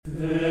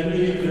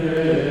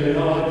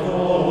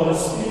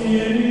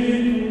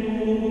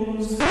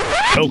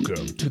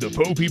the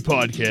Popey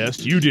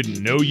podcast you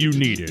didn't know you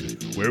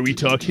needed, where we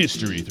talk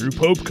history through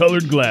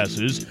Pope-colored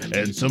glasses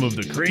and some of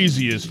the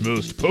craziest,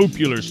 most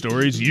popular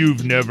stories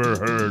you've never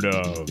heard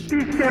of. It's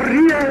a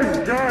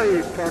real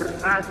joy for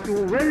us to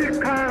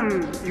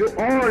welcome you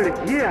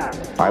all here.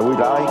 I would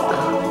like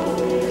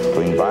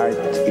to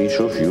invite each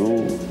of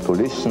you to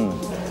listen.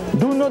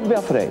 Do not be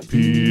afraid.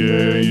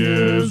 Pie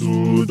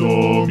Jesu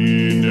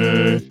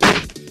Domine,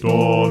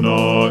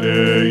 dona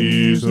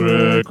eis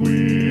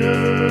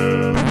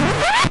requiem.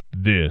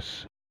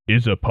 This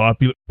is a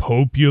popular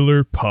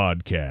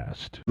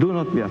podcast. Do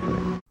not be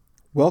afraid.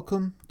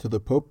 Welcome to the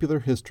Popular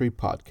History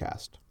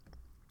Podcast.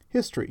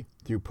 History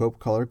through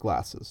Pope-colored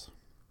glasses.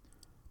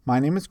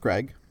 My name is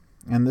Greg,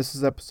 and this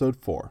is episode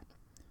 4,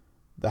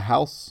 The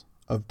House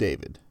of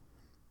David.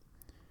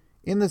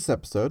 In this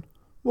episode,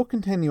 we'll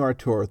continue our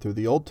tour through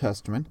the Old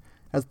Testament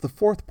as the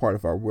fourth part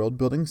of our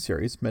world-building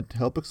series meant to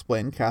help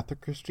explain Catholic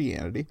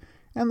Christianity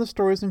and the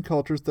stories and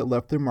cultures that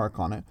left their mark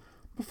on it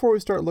before we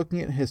start looking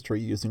at history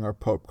using our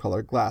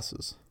Pope-colored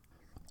glasses.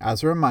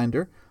 As a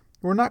reminder,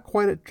 we're not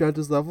quite at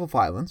Judge's level of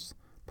violence,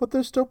 but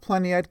there's still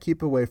plenty I'd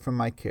keep away from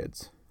my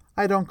kids.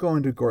 I don't go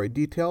into gory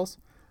details,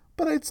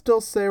 but I'd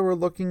still say we're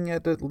looking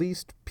at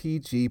least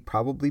PG,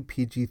 probably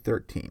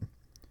PG-13,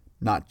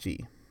 not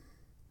G.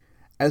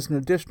 As an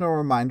additional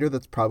reminder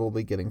that's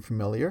probably getting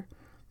familiar,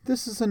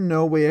 this is in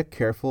no way a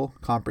careful,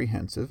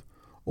 comprehensive,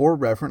 or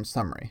reverent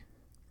summary.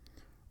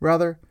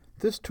 Rather,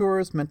 this tour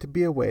is meant to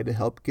be a way to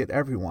help get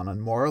everyone on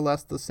more or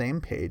less the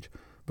same page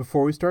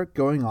before we start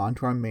going on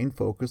to our main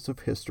focus of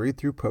history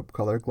through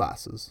Pope-colored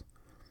glasses.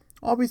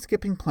 I'll be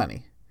skipping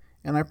plenty,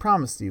 and I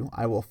promise you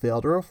I will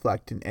fail to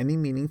reflect in any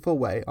meaningful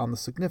way on the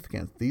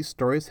significance these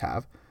stories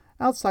have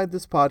outside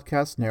this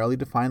podcast's narrowly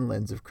defined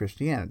lens of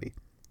Christianity,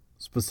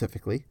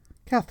 specifically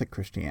Catholic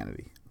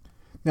Christianity.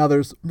 Now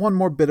there's one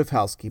more bit of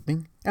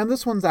housekeeping, and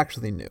this one's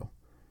actually new.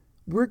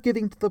 We're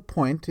getting to the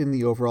point in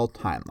the overall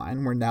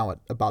timeline, we're now at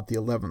about the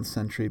 11th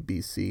century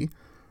BC,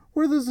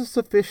 where there's a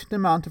sufficient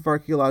amount of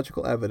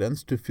archaeological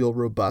evidence to fuel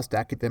robust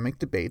academic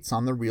debates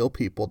on the real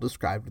people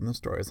described in the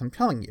stories I'm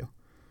telling you.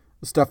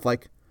 Stuff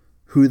like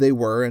who they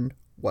were and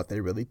what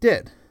they really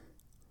did.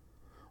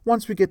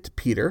 Once we get to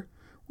Peter,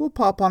 we'll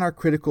pop on our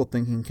critical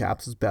thinking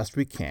caps as best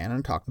we can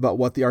and talk about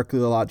what the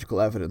archaeological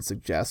evidence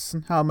suggests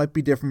and how it might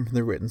be different from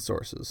the written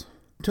sources.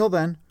 Until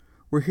then,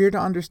 we're here to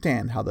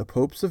understand how the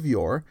popes of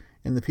yore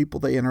and the people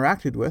they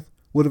interacted with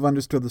would have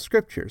understood the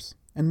scriptures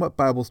and what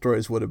Bible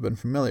stories would have been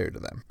familiar to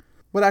them.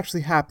 What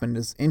actually happened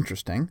is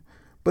interesting,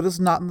 but is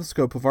not in the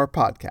scope of our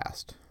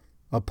podcast.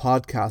 A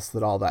podcast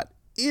that all that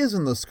is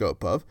in the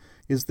scope of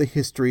is the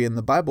History in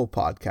the Bible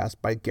podcast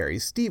by Gary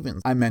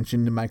Stevens I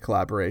mentioned in my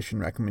collaboration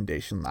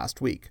recommendation last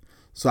week.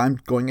 So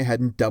I'm going ahead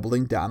and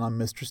doubling down on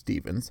Mr.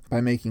 Stevens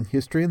by making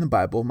History in the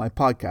Bible my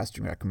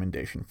podcasting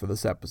recommendation for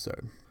this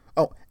episode.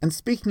 Oh, and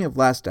speaking of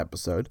last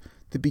episode,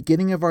 the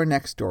beginning of our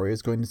next story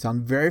is going to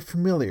sound very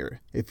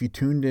familiar if you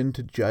tuned in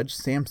to Judge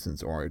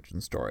Samson's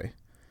origin story.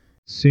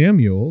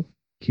 Samuel,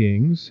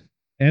 Kings,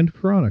 and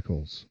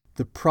Chronicles.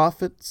 The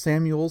prophet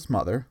Samuel's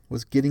mother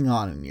was getting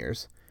on in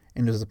years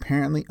and is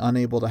apparently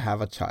unable to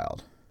have a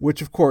child,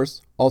 which of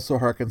course also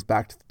harkens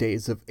back to the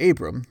days of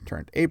Abram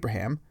turned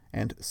Abraham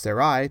and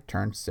Sarai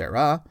turned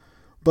Sarah,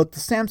 but the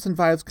Samson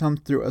vibes come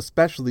through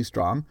especially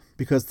strong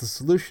because the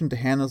solution to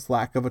Hannah's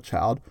lack of a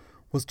child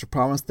was to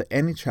promise that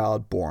any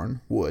child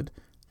born would,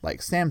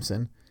 like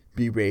Samson,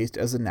 be raised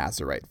as a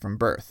Nazirite from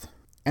birth.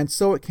 And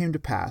so it came to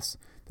pass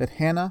that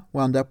Hannah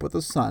wound up with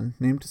a son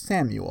named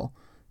Samuel,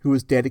 who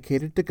was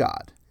dedicated to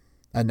God,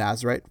 a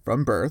Nazirite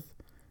from birth,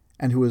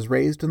 and who was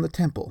raised in the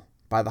temple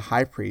by the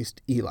high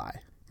priest Eli.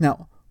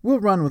 Now, we'll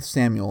run with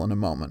Samuel in a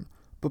moment,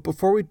 but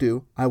before we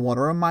do, I want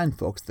to remind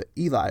folks that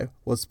Eli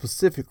was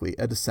specifically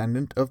a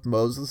descendant of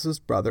Moses'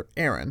 brother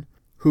Aaron,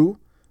 who,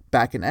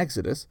 back in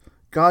Exodus,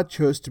 God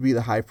chose to be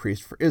the high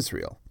priest for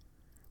Israel.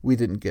 We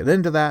didn't get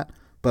into that,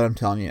 but I'm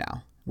telling you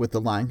now, with the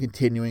line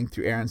continuing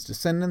through Aaron's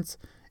descendants,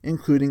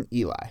 including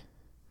Eli.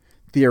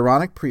 The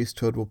Aaronic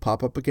priesthood will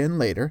pop up again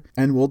later,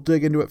 and we'll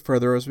dig into it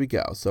further as we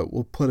go, so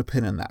we'll put a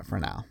pin in that for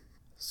now.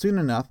 Soon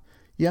enough,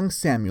 young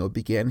Samuel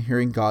began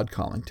hearing God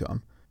calling to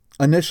him,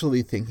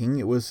 initially thinking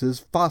it was his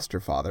foster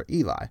father,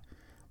 Eli.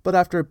 But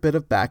after a bit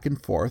of back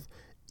and forth,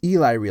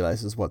 Eli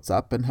realizes what's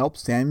up and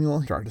helps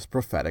Samuel start his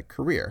prophetic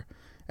career,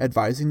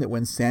 advising that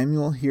when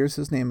Samuel hears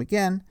his name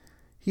again,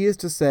 he is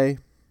to say,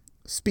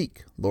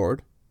 "Speak,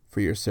 Lord, for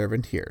your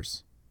servant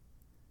hears."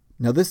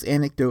 Now this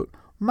anecdote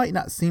might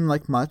not seem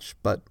like much,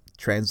 but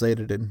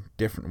translated in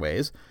different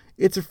ways,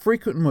 it's a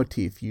frequent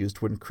motif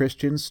used when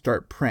Christians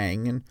start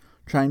praying and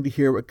trying to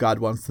hear what God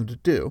wants them to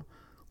do,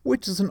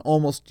 which is an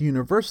almost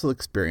universal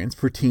experience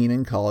for teen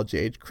and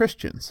college-age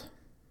Christians.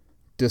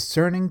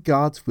 Discerning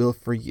God's will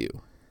for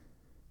you.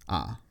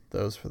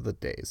 Those were the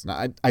days.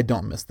 Now, I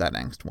don't miss that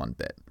angst one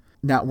bit.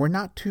 Now, we're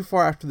not too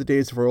far after the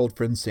days of our old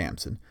friend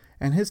Samson,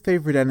 and his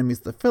favorite enemies,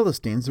 the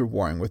Philistines, are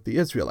warring with the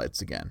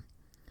Israelites again.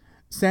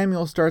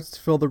 Samuel starts to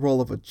fill the role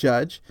of a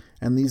judge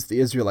and leads the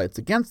Israelites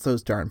against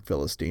those darn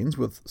Philistines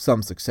with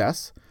some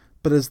success,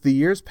 but as the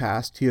years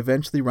passed, he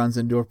eventually runs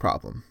into a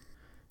problem.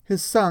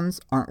 His sons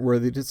aren't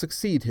worthy to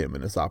succeed him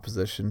in his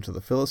opposition to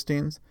the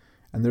Philistines,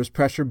 and there's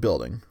pressure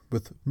building,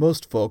 with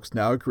most folks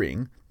now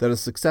agreeing that a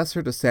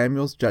successor to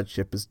Samuel's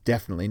judgeship is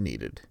definitely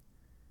needed.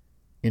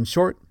 In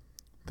short,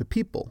 the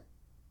people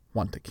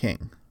want a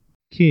king.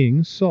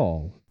 King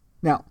Saul.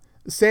 Now,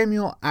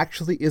 Samuel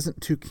actually isn't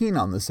too keen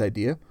on this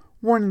idea,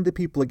 warning the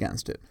people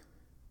against it.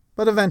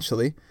 But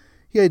eventually,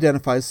 he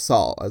identifies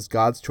Saul as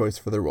God's choice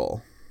for the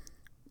role.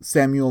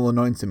 Samuel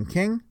anoints him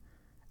king,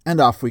 and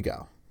off we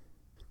go.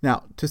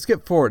 Now, to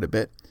skip forward a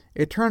bit,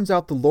 it turns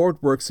out the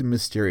Lord works in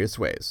mysterious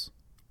ways.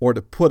 Or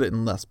to put it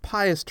in less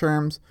pious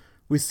terms,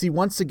 we see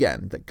once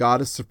again that God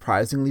is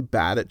surprisingly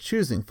bad at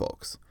choosing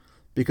folks,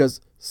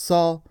 because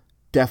Saul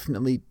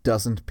definitely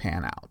doesn't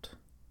pan out.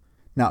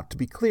 Now, to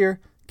be clear,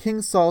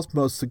 King Saul's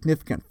most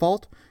significant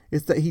fault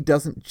is that he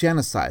doesn't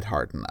genocide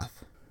hard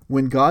enough.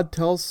 When God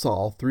tells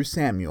Saul through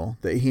Samuel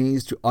that he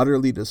needs to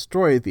utterly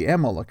destroy the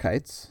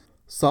Amalekites,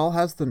 Saul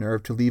has the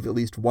nerve to leave at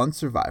least one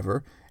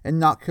survivor and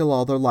not kill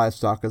all their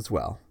livestock as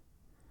well.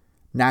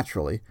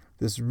 Naturally,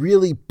 this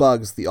really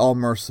bugs the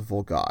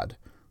all-merciful God,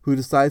 who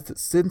decides that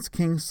since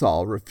King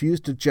Saul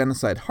refused to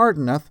genocide hard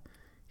enough,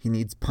 he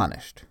needs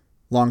punished.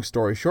 Long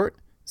story short,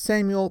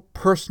 Samuel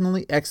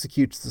personally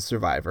executes the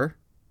survivor,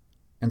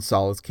 and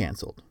Saul is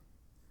cancelled.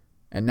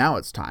 And now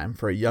it's time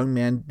for a young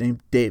man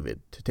named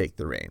David to take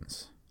the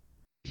reins.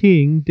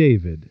 King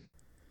David.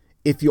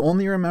 If you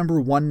only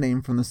remember one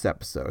name from this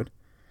episode,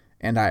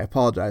 and I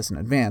apologize in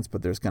advance,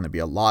 but there's going to be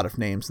a lot of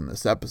names in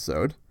this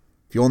episode.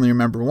 If you only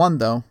remember one,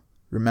 though,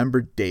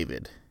 remember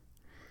David.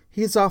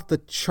 He's off the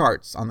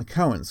charts on the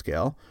Cohen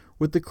scale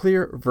with the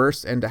clear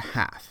verse and a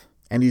half,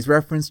 and he's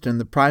referenced in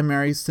the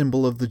primary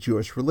symbol of the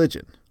Jewish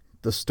religion,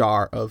 the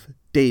Star of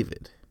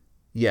David.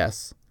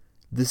 Yes,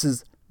 this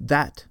is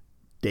that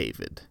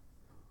David.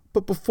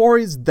 But before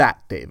he's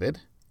that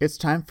David, it's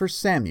time for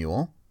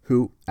Samuel,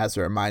 who, as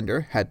a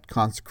reminder, had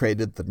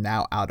consecrated the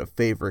now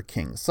out-of-favor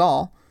King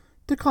Saul,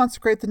 to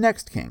consecrate the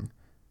next king,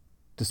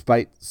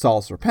 despite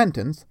Saul's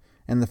repentance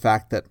and the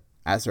fact that,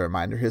 as a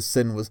reminder, his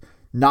sin was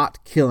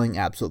not killing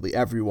absolutely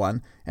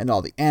everyone and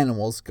all the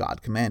animals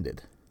God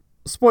commanded.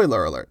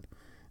 Spoiler alert,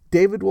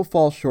 David will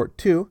fall short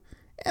too,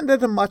 and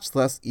at a much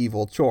less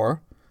evil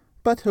chore,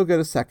 but he'll get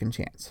a second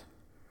chance.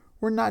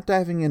 We're not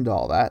diving into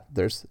all that.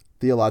 There's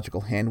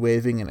theological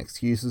hand-waving and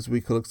excuses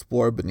we could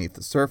explore beneath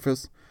the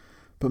surface,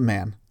 but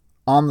man,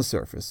 on the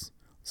surface,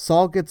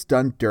 Saul gets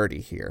done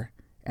dirty here,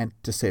 and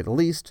to say the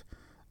least,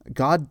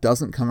 God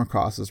doesn't come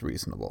across as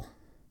reasonable.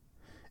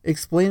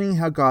 Explaining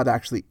how God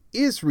actually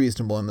is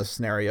reasonable in this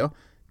scenario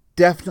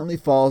definitely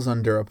falls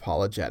under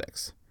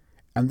apologetics.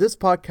 And this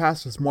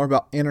podcast is more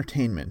about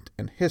entertainment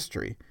and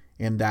history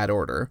in that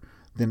order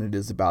than it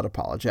is about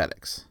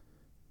apologetics.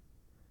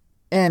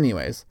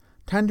 Anyways,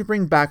 time to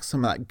bring back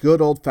some of that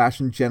good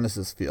old-fashioned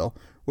Genesis feel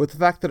with the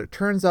fact that it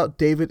turns out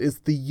David is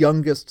the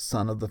youngest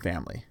son of the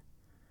family.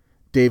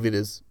 David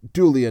is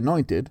duly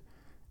anointed,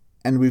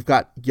 and we've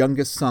got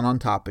youngest son on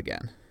top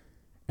again.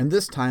 And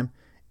this time,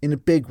 in a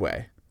big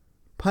way.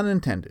 Pun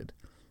intended,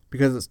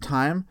 because it's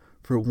time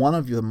for one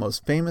of the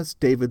most famous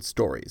David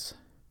stories.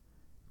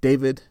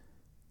 David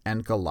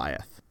and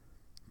Goliath.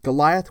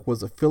 Goliath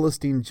was a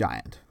Philistine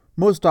giant.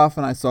 Most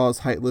often I saw his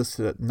height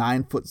listed at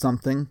 9 foot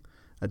something,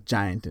 a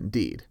giant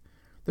indeed.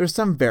 There's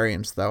some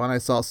variance though, and I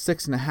saw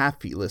 6.5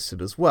 feet listed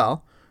as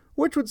well,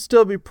 which would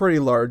still be pretty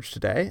large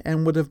today,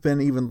 and would have been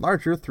even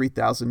larger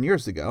 3,000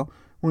 years ago,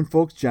 when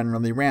folks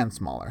generally ran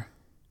smaller.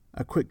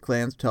 A quick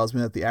glance tells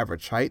me that the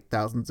average height,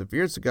 thousands of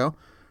years ago,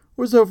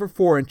 was over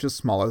 4 inches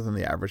smaller than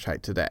the average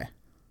height today.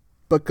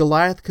 But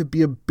Goliath could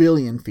be 1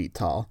 billion feet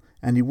tall,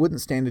 and he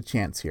wouldn't stand a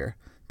chance here,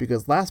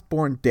 because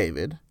last-born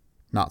David,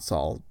 not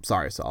Saul,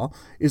 sorry Saul,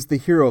 is the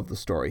hero of the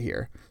story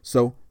here.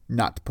 So,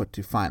 not to put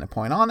too fine a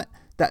point on it,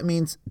 that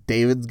means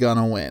David's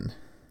gonna win.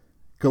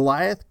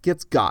 Goliath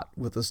gets got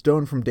with a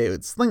stone from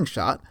David's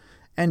slingshot,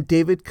 and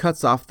David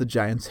cuts off the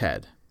giant's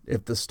head.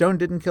 If the stone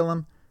didn't kill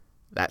him,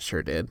 that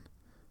sure did.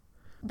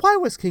 Why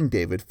was King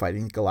David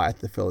fighting Goliath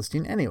the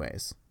Philistine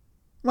anyways?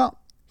 Well,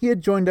 he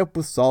had joined up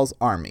with Saul's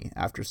army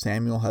after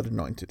Samuel had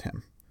anointed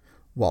him.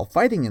 While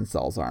fighting in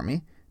Saul's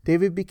army,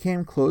 David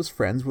became close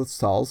friends with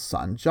Saul's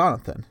son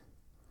Jonathan.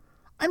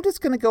 I'm just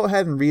going to go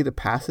ahead and read a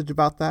passage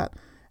about that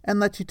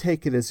and let you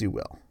take it as you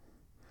will.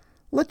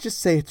 Let's just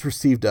say it's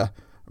received a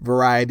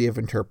variety of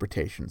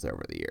interpretations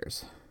over the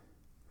years.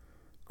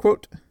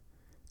 Quote,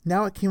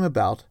 "Now it came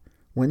about,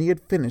 when he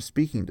had finished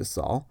speaking to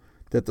Saul,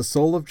 that the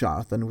soul of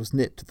Jonathan was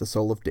knit to the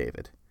soul of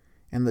David,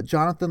 and that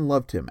Jonathan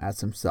loved him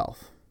as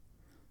himself.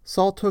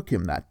 Saul took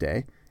him that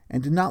day,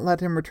 and did not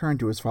let him return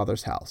to his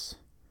father's house.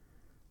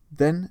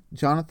 Then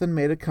Jonathan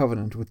made a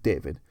covenant with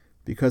David,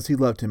 because he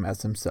loved him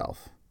as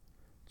himself.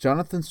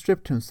 Jonathan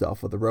stripped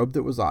himself of the robe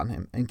that was on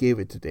him, and gave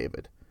it to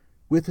David,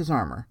 with his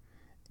armor,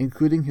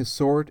 including his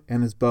sword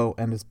and his bow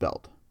and his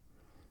belt.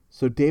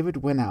 So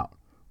David went out,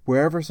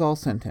 wherever Saul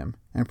sent him,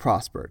 and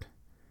prospered,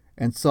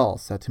 and Saul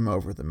set him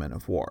over the men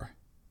of war."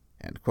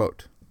 End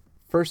quote.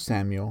 1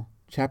 Samuel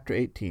chapter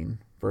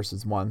 18,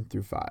 verses 1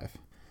 through 5.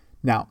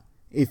 Now,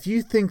 if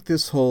you think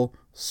this whole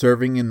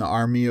serving in the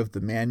army of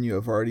the man you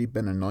have already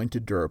been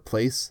anointed to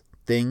replace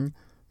thing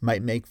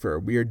might make for a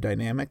weird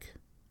dynamic?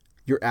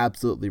 You're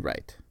absolutely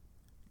right.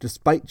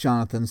 Despite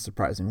Jonathan's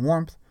surprising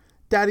warmth,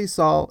 Daddy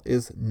Saul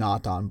is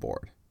not on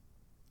board.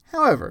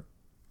 However,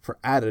 for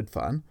added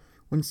fun,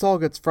 when Saul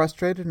gets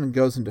frustrated and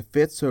goes into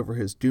fits over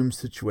his doomed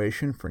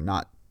situation for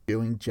not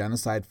doing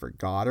genocide for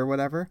God or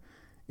whatever,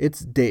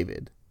 it's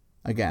David,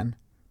 again,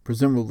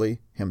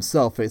 presumably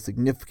himself a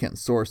significant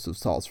source of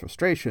Saul's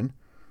frustration,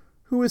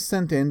 who is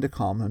sent in to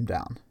calm him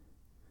down.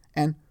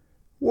 And,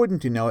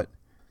 wouldn't you know it,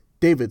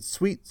 David's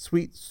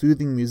sweet,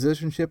 soothing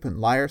musicianship and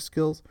lyre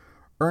skills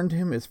earned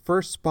him his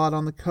first spot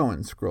on the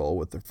Cohen scroll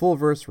with the full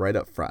verse right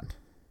up front.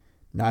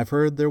 Now I've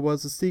heard there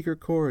was a secret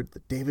chord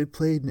that David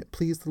played and it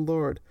pleased the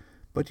Lord,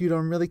 but you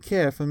don't really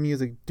care for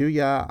music, do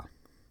ya?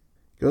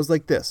 It goes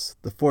like this: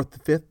 the fourth, the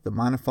fifth, the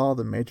minor fall,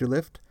 the major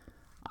lift.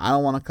 I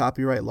don't want a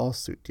copyright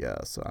lawsuit,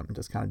 so I'm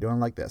just kind of doing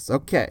it like this.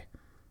 Okay.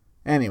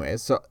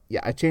 Anyways, so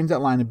yeah, I changed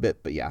that line a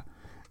bit, but yeah.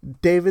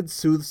 David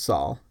soothes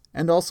Saul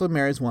and also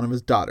marries one of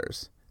his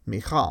daughters,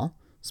 Michal,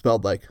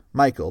 spelled like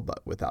Michael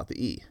but without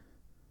the E.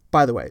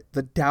 By the way,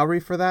 the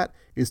dowry for that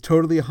is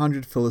totally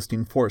 100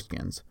 Philistine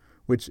foreskins,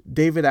 which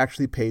David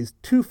actually pays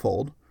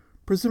twofold,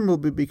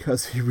 presumably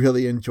because he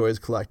really enjoys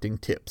collecting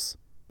tips.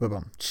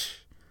 Ba-bum.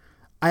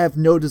 I have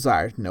no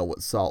desire to know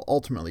what Saul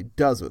ultimately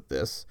does with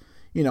this.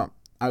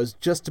 I was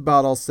just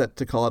about all set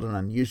to call it an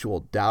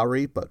unusual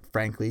dowry, but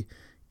frankly,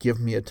 give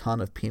me a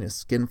ton of penis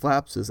skin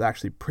flaps is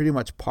actually pretty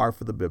much par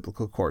for the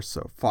biblical course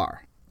so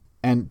far.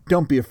 And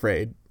don't be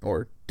afraid,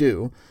 or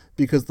do,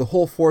 because the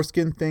whole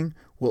foreskin thing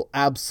will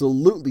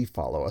absolutely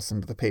follow us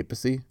into the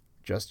papacy.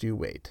 Just you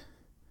wait.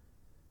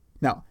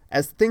 Now,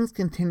 as things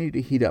continue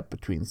to heat up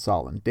between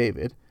Saul and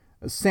David,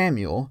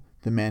 Samuel,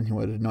 the man who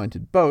had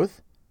anointed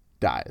both,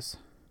 dies.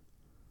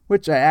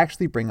 Which I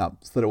actually bring up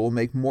so that it will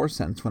make more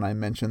sense when I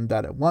mention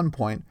that at one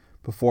point,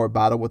 before a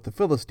battle with the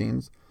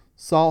Philistines,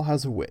 Saul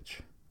has a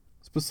witch.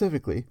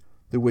 Specifically,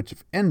 the witch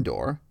of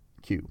Endor,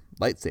 cue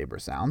lightsaber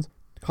sounds,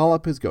 call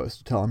up his ghost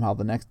to tell him how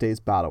the next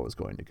day's battle was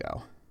going to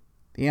go.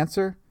 The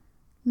answer?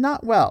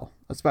 Not well,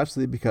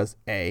 especially because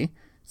A,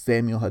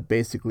 Samuel had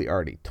basically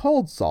already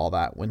told Saul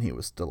that when he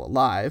was still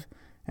alive,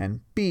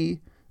 and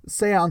B,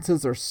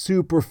 seances are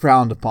super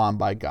frowned upon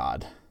by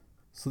God.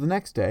 So the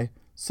next day,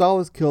 Saul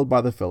is killed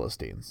by the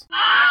Philistines.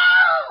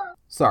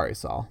 Sorry,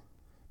 Saul.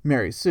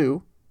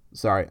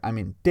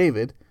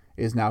 David,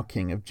 is now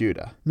king of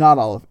Judah. Not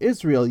all of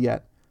Israel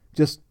yet,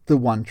 just the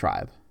one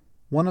tribe.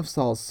 One of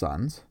Saul's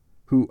sons,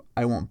 who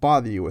I won't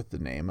bother you with the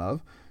name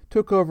of,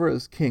 took over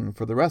as king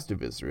for the rest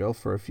of Israel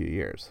for a few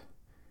years.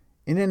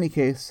 In any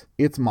case,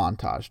 it's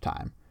montage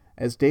time,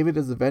 as David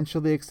is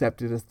eventually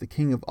accepted as the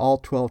king of all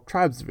 12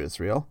 tribes of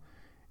Israel,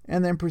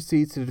 and then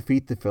proceeds to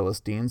defeat the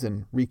Philistines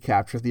and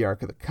recapture the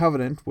Ark of the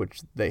Covenant,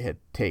 which they had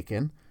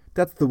taken.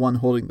 That's the one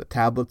holding the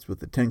tablets with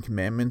the 10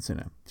 Commandments and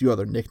a few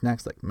other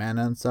knickknacks like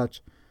manna and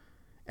such.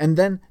 And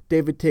then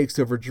David takes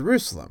over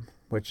Jerusalem,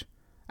 which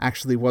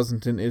actually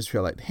wasn't in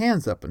Israelite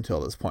hands up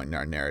until this point in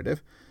our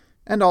narrative,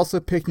 and also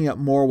picking up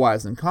more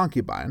wives and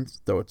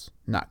concubines, though it's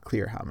not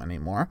clear how many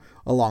more,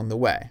 along the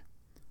way.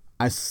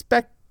 I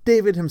suspect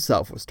David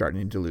himself was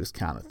starting to lose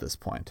count at this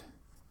point.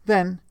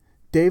 Then,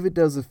 David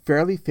does a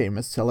fairly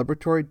famous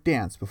celebratory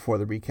dance before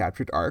the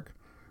recaptured ark,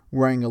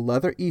 wearing a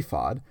leather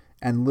ephod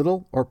and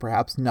little or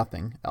perhaps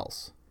nothing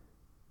else.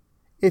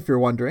 If you're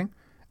wondering,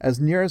 as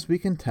near as we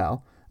can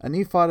tell, an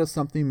ephod is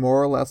something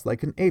more or less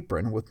like an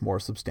apron with more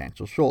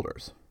substantial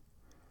shoulders.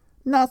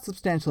 Not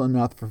substantial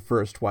enough for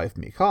first wife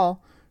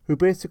Michal, who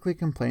basically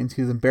complains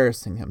he's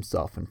embarrassing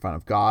himself in front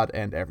of God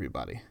and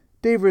everybody.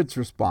 David's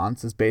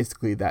response is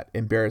basically that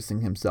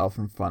embarrassing himself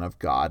in front of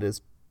God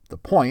is the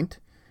point,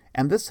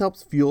 and this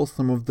helps fuel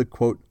some of the,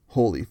 quote,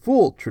 holy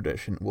fool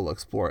tradition we'll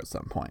explore at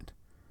some point.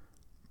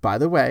 By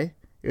the way,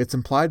 it's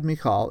implied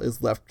Michal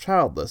is left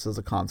childless as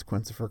a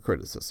consequence of her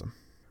criticism.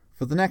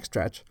 For the next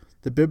stretch,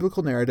 the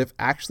biblical narrative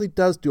actually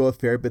does do a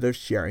fair bit of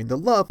sharing the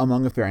love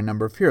among a fair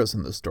number of heroes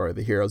in the story,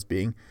 the heroes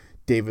being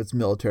David's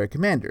military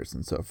commanders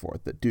and so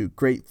forth, that do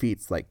great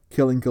feats like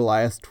killing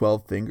Goliath's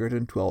 12-fingered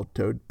and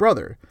 12-toed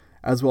brother,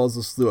 as well as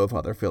a slew of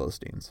other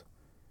Philistines.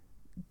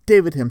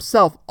 David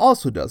himself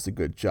also does a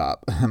good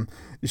job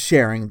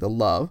sharing the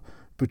love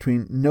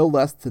between no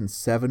less than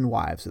 7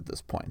 wives at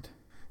this point.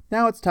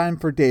 Now it's time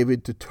for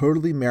David to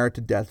totally merit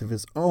a death of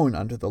his own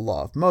under the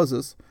law of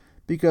Moses,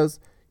 because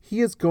he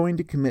is going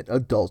to commit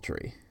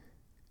adultery,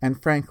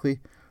 and frankly,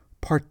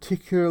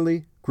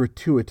 particularly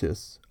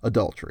gratuitous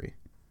adultery.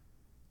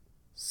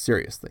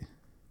 Seriously.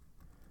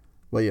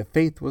 Well, your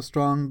faith was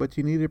strong, but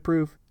you needed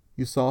proof.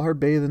 You saw her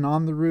bathing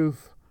on the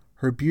roof.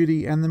 Her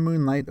beauty and the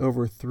moonlight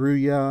overthrew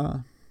ya.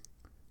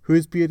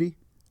 Whose beauty?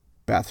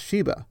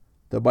 Bathsheba,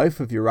 the wife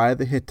of Uriah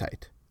the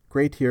Hittite,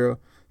 great hero,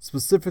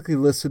 specifically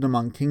listed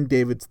among King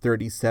David's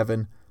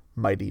 37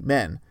 mighty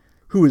men,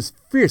 who is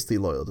fiercely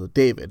loyal to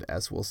David,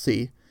 as we'll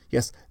see.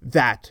 Yes,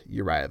 that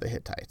Uriah the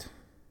Hittite.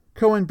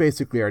 Cohen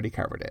basically already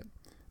covered it.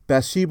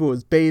 Bathsheba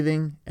was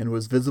bathing and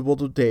was visible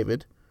to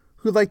David,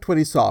 who liked what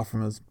he saw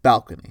from his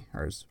balcony,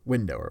 or his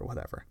window, or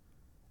whatever.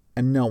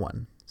 and no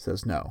one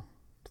says no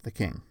to the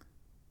king.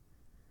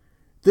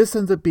 This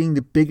ends up being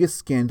the biggest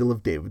scandal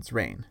of David's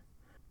reign.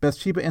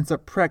 Bathsheba ends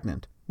up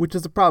pregnant, which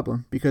is a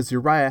problem because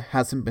Uriah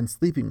hasn't been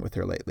sleeping with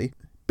her lately,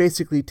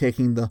 basically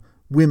taking the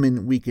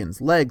women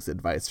weakens legs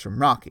advice from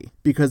Rocky,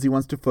 because he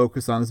wants to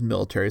focus on his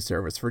military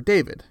service for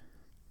David.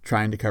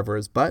 Trying to cover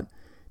his butt,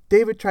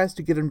 David tries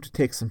to get him to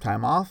take some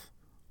time off,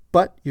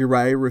 but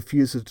Uriah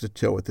refuses to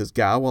chill with his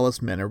gal while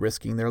his men are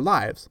risking their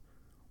lives,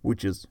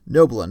 which is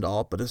noble and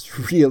all, but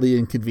is really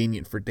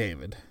inconvenient for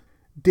David.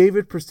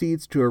 David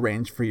proceeds to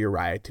arrange for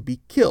Uriah to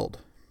be killed,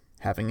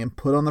 having him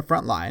put on the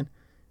front line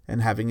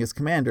and having his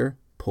commander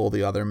pull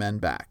the other men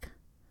back.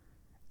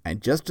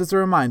 And just as a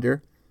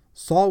reminder,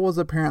 Saul was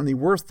apparently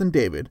worse than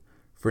David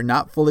for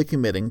not fully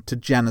committing to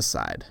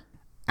genocide.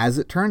 As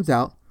it turns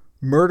out,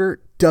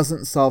 murder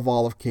doesn't solve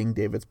all of King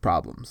David's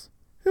problems.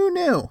 Who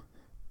knew?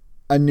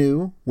 A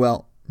new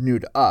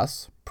to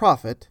us,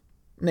 prophet,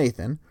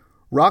 Nathan,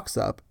 rocks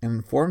up and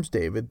informs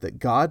David that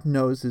God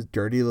knows his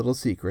dirty little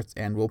secrets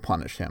and will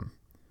punish him.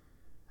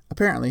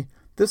 Apparently,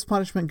 this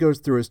punishment goes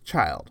through his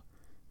child,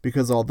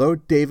 because although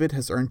David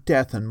has earned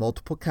death on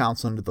multiple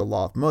counts under the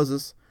law of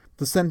Moses,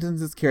 the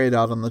sentence is carried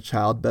out on the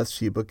child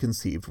Bathsheba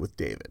conceived with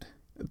David.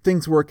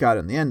 Things work out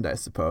in the end, I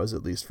suppose,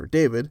 at least for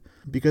David,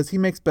 because he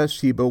makes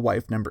Bathsheba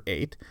wife number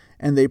 8,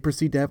 and they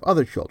proceed to have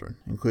other children,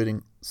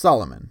 including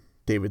Solomon,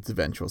 David's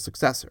eventual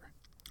successor.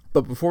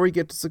 But before we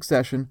get to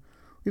succession,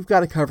 we've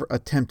got to cover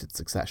attempted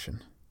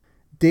succession.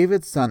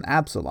 David's son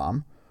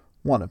Absalom,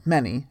 one of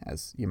many,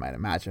 as you might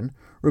imagine,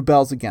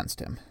 rebels against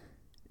him.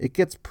 It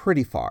gets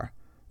pretty far.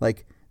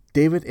 Like,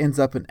 David ends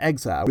up in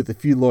exile with a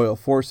few loyal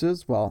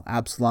forces, while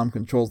Absalom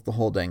controls the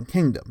whole dang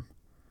kingdom.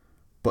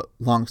 But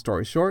long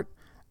story short,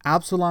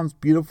 Absalom's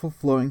beautiful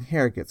flowing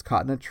hair gets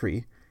caught in a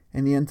tree,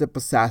 and he ends up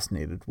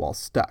assassinated while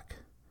stuck,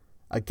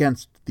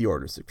 against the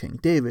orders of King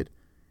David,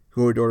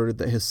 who had ordered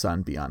that his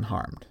son be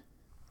unharmed.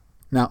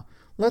 Now,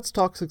 let's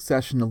talk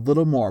succession a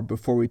little more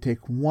before we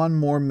take one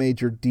more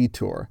major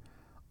detour.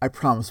 I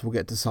promise we'll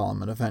get to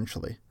Solomon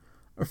eventually.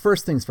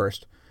 First things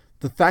first,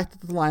 the fact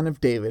that the line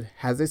of David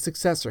has a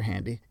successor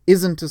handy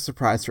isn't a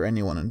surprise for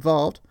anyone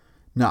involved,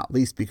 not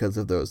least because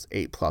of those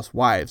 8+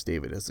 wives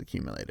David has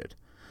accumulated.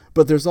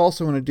 But there's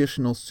also an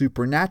additional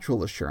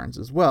supernatural assurance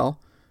as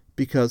well,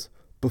 because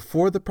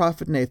before the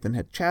prophet Nathan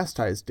had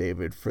chastised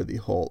David for the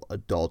whole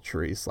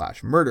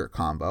adultery/murder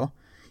combo,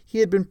 he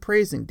had been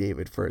praising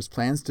David for his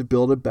plans to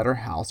build a better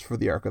house for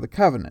the Ark of the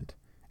Covenant,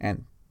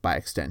 and, by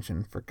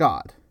extension, for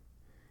God.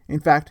 In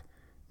fact,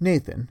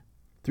 Nathan,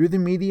 through the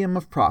medium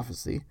of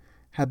prophecy,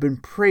 had been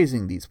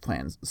praising these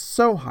plans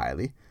so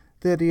highly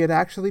that he had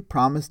actually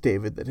promised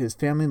David that his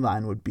family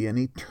line would be an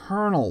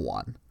eternal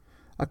one,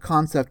 a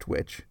concept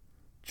which,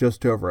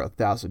 just over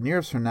 1,000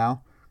 years from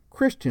now,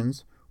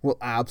 Christians will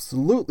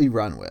absolutely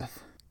run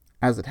with.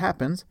 As it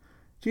happens,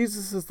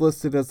 Jesus is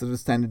listed as a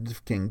descendant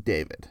of King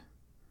David.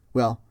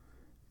 Well,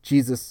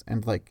 Jesus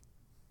and,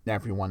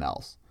 everyone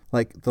else.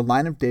 The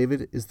line of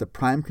David is the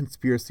prime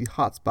conspiracy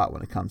hotspot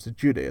when it comes to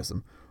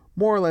Judaism,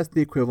 more or less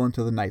the equivalent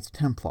to the Knights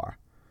Templar.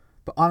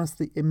 But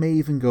honestly, it may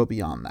even go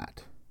beyond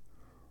that.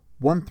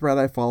 One thread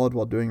I followed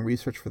while doing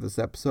research for this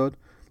episode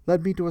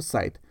led me to a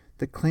site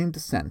that claimed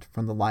descent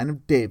from the line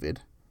of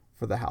David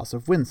for the House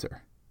of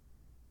Windsor.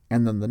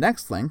 And then the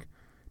next link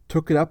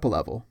took it up a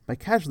level by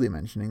casually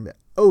mentioning that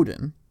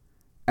Odin,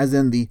 as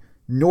in the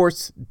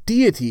Norse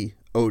deity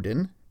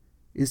Odin,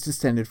 is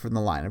descended from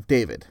the line of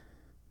David.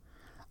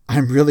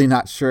 I'm really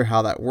not sure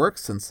how that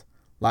works, since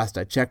last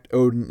I checked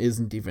Odin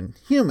isn't even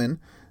human,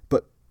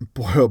 but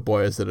boy oh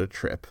boy is it a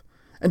trip.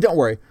 And don't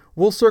worry,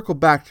 we'll circle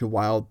back to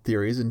wild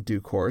theories in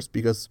due course,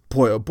 because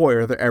boy oh boy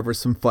are there ever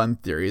some fun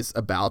theories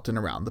about and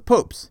around the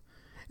popes.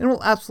 And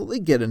we'll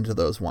absolutely get into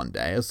those one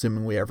day,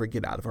 assuming we ever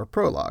get out of our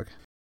prologue.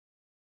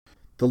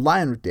 The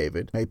line of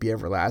David might be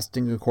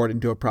everlasting according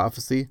to a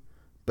prophecy,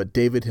 but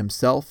David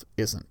himself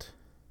isn't.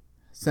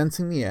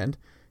 Sensing the end,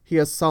 he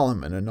has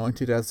Solomon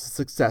anointed as his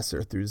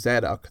successor through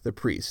Zadok the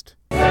priest.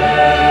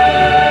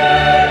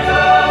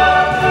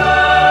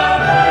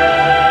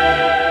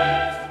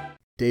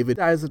 David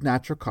dies of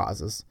natural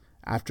causes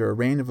after a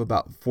reign of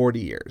about 40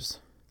 years,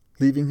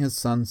 leaving his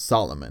son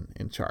Solomon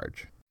in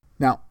charge.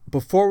 Now,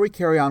 before we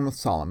carry on with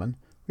Solomon,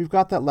 we've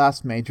got that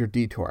last major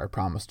detour I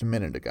promised a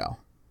minute ago.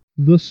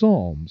 The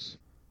Psalms.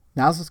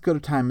 Now's as good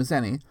a time as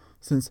any,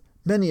 since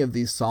many of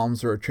these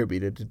psalms are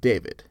attributed to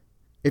David.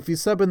 If you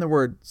sub in the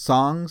word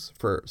songs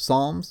for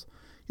psalms,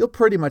 you'll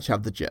pretty much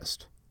have the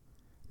gist.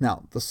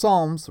 Now, the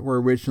psalms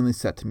were originally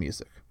set to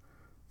music.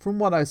 From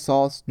what I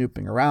saw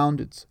snooping around,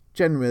 it's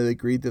generally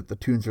agreed that the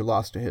tunes are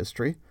lost to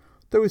history,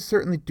 though we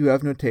certainly do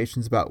have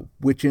notations about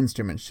which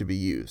instruments should be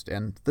used,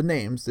 and the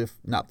names, if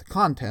not the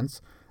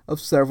contents, of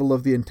several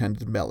of the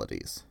intended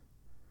melodies.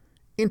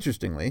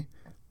 Interestingly,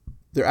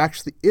 there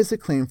actually is a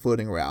claim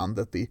floating around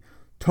that the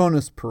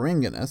tonus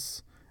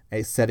peringanus,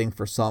 a setting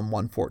for Psalm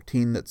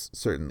 114 that's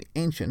certainly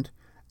ancient,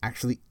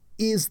 actually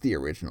is the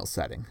original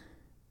setting.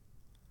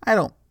 I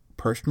don't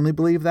personally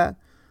believe that,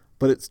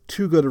 but it's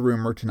too good a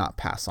rumor to not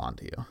pass on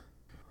to you.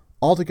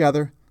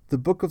 Altogether, The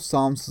Book of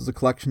Psalms is a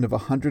collection of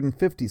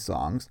 150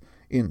 songs.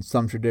 In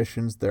some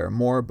traditions there are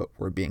more, but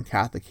we're being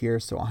Catholic here,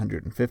 so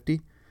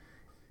 150.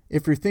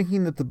 If you're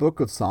thinking that the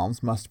Book of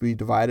Psalms must be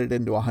divided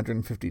into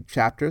 150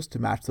 chapters to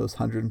match those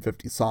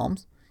 150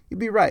 psalms, you'd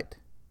be right.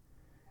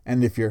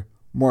 And if you're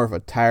more of a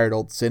tired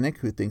old cynic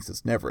who thinks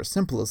it's never as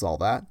simple as all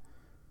that,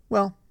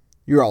 well,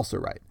 you're also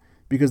right,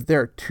 because there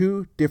are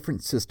two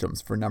different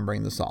systems for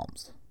numbering the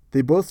psalms.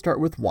 They both start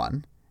with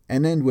 1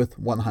 and end with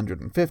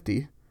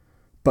 150,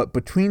 but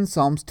between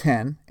Psalms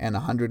 10 and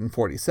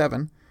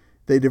 147,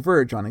 they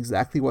diverge on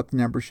exactly what the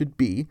number should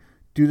be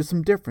due to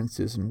some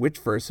differences in which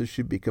verses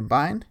should be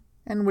combined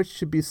and which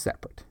should be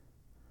separate.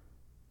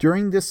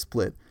 During this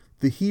split,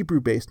 the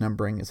Hebrew-based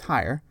numbering is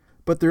higher,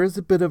 but there is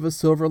a bit of a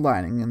silver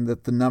lining in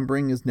that the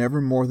numbering is never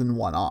more than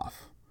 1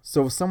 off.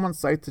 So if someone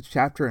cites a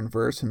chapter and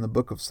verse in the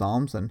Book of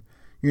Psalms and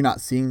you're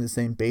not seeing the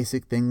same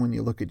basic thing when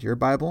you look at your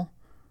Bible,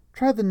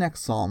 try the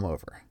next psalm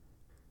over.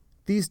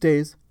 These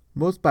days,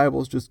 most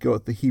Bibles just go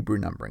with the Hebrew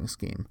numbering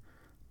scheme,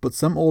 but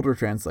some older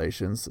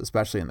translations,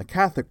 especially in the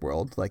Catholic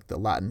world, like the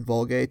Latin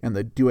Vulgate and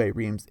the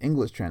Douay-Rheims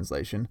English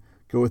translation,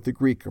 go with the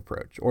Greek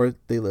approach, or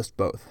they list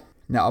both.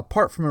 Now,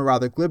 apart from a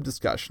rather glib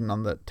discussion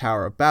on the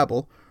Tower of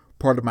Babel,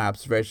 part of my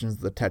observations of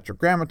the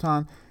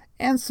Tetragrammaton,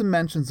 and some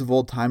mentions of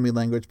old-timey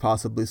language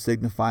possibly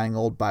signifying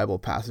old Bible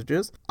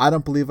passages, I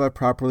don't believe I've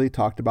properly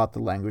talked about the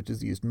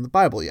languages used in the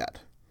Bible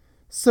yet.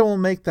 So we'll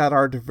make that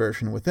our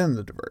diversion within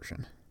the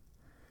diversion.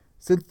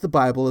 Since the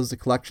Bible is a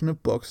collection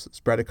of books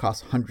spread across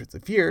hundreds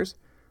of years,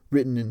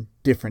 written in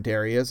different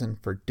areas and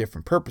for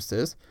different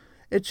purposes,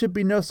 it should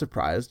be no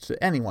surprise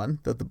to anyone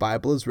that the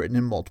Bible is written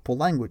in multiple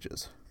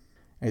languages.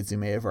 As you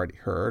may have already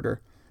heard, or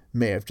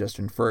may have just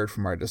inferred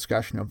from our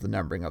discussion of the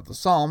numbering of the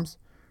Psalms,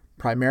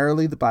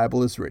 primarily the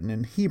Bible is written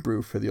in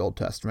Hebrew for the Old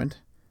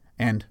Testament,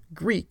 and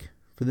Greek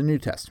for the New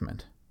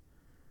Testament.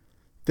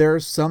 There are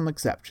some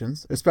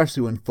exceptions,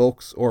 especially when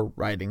folks or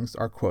writings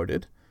are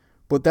quoted,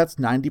 but that's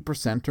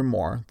 90% or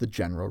more the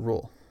general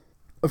rule.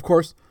 Of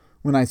course,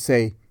 when I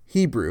say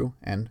Hebrew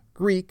and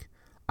Greek,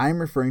 I'm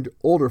referring to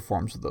older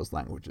forms of those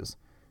languages,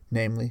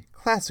 namely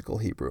Classical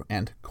Hebrew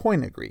and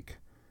Koine Greek.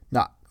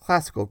 Not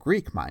Classical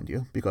Greek, mind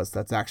you, because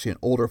that's actually an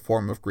older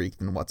form of Greek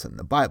than what's in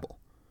the Bible.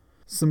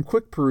 Some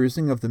quick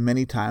perusing of the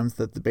many times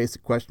that the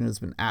basic question has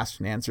been asked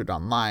and answered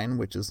online,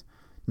 which is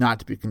not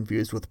to be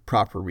confused with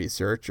proper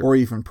research or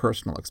even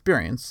personal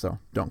experience, so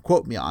don't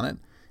quote me on it.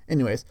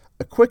 Anyways,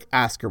 a quick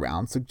ask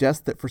around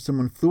suggests that for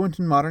someone fluent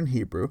in modern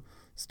Hebrew,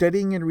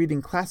 studying and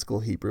reading Classical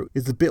Hebrew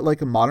is a bit like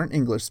a modern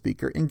English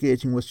speaker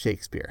engaging with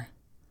Shakespeare.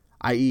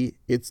 I.e.,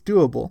 it's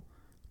doable,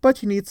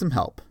 but you need some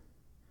help.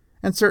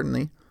 And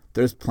certainly,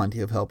 there's plenty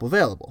of help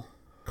available.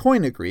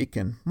 Koine Greek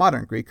and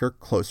modern Greek are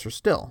closer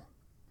still.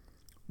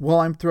 While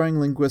I'm throwing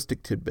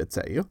linguistic tidbits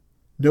at you,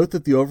 note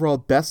that the overall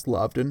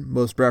best-loved and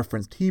most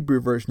referenced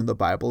Hebrew version of the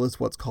Bible is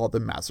what's called the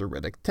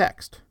Masoretic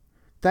text.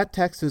 That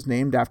text is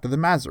named after the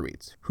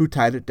Masoretes, who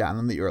tied it down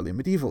in the early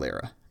medieval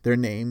era, their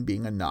name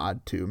being a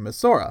nod to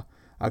Masorah,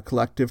 a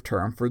collective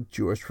term for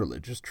Jewish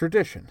religious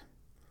tradition.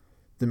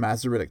 The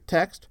Masoretic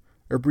text,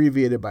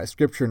 abbreviated by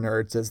scripture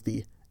nerds as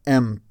the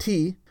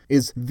MT,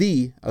 is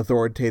the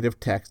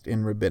authoritative text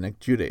in Rabbinic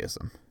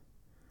Judaism.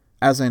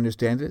 As I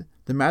understand it,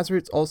 the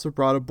Masoretes also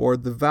brought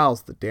aboard the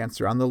vowels that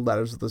dance around the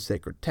letters of the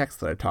sacred text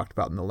that I talked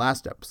about in the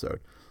last episode,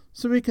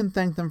 so we can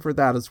thank them for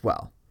that as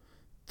well.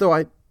 Though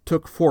I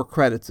took 4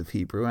 credits of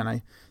Hebrew, and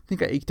I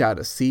think I eked out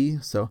a C,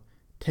 so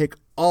take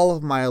all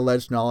of my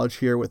alleged knowledge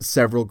here with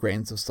several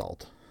grains of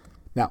salt.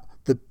 Now,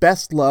 the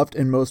best-loved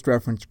and most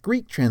referenced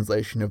Greek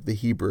translation of the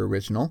Hebrew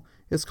original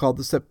is called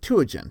the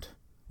Septuagint,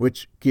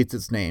 which gets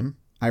its name,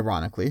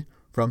 ironically,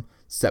 from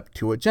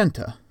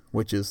Septuaginta,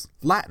 which is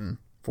Latin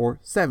for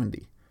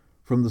 70,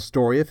 from the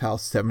story of how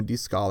 70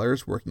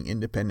 scholars working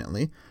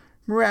independently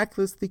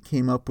miraculously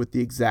came up with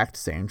the exact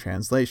same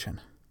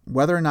translation.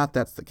 Whether or not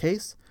that's the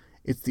case,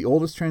 it's the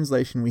oldest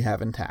translation we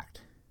have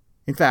intact.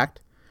 In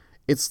fact,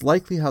 it's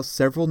likely how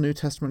several New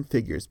Testament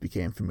figures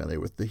became familiar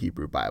with the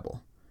Hebrew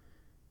Bible.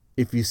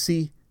 If you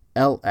see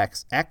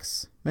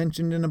LXX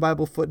mentioned in a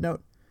Bible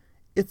footnote,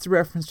 it's a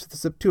reference to the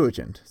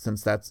Septuagint,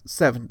 since that's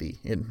 70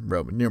 in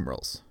Roman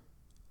numerals.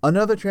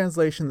 Another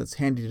translation that's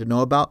handy to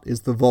know about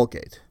is the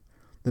Vulgate,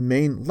 the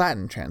main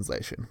Latin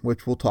translation,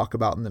 which we'll talk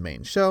about in the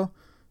main show,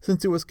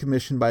 since it was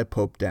commissioned by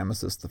Pope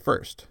Damasus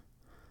I.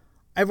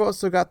 I've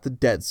also got the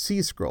Dead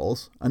Sea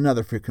Scrolls,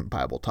 another frequent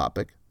Bible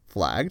topic,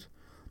 flagged,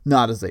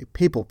 not as a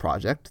papal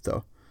project,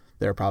 though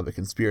there are probably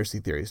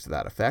conspiracy theories to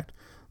that effect,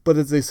 but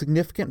as a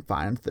significant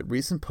find that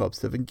recent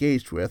popes have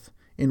engaged with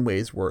in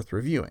ways worth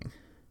reviewing.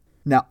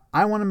 Now,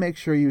 I want to make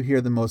sure you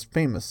hear the most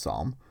famous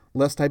psalm,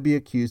 lest I be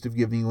accused of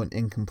giving you an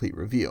incomplete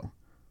review.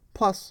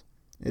 Plus,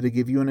 it'll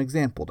give you an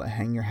example to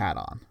hang your hat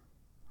on.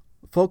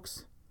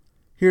 Folks,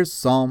 here's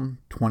Psalm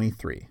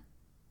 23.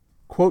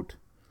 Quote,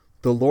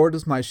 "The Lord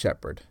is my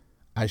shepherd,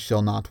 I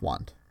shall not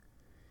want.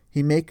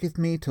 He maketh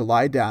me to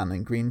lie down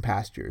in green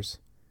pastures.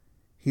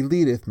 He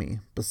leadeth me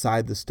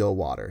beside the still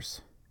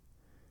waters.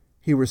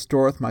 He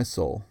restoreth my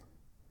soul.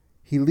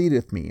 He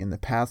leadeth me in the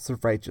paths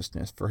of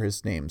righteousness for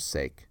his name's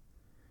sake.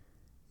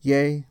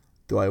 Yea,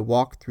 though I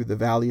walk through the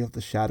valley of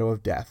the shadow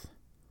of death,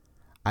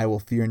 I will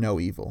fear no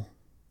evil.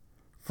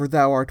 For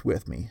thou art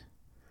with me.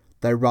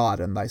 Thy rod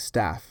and thy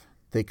staff,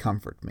 they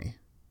comfort me.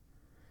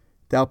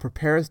 Thou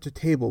preparest a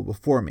table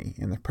before me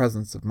in the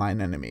presence of mine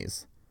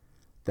enemies.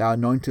 Thou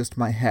anointest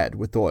my head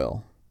with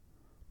oil.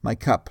 My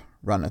cup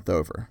runneth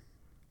over.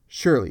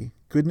 Surely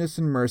goodness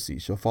and mercy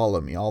shall follow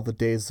me all the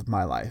days of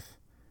my life,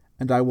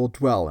 and I will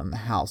dwell in the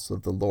house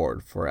of the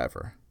Lord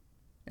forever.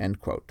 End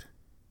quote.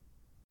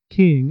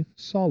 King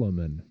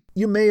Solomon.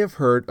 You may have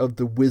heard of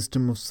the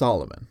wisdom of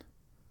Solomon.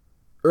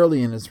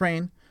 Early in his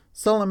reign,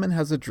 Solomon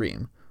has a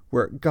dream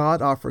where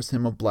God offers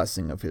him a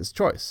blessing of his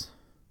choice.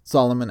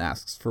 Solomon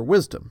asks for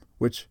wisdom,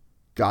 which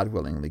God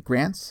willingly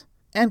grants,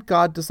 and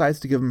God decides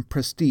to give him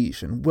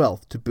prestige and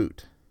wealth to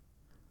boot.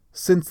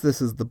 Since this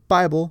is the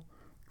Bible,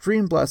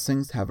 dream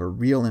blessings have a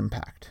real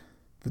impact.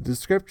 The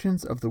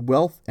descriptions of the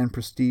wealth and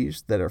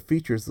prestige that are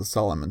features of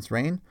Solomon's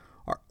reign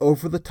are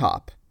over the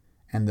top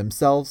and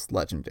themselves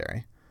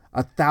legendary.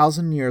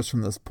 1,000 years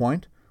from this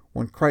point,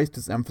 when Christ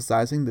is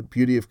emphasizing the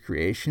beauty of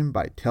creation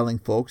by telling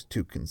folks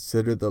to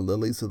consider the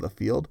lilies of the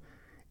field,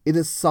 it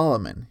is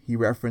Solomon he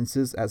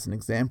references as an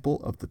example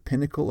of the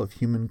pinnacle of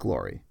human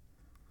glory.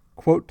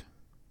 Quote,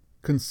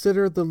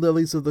 "Consider the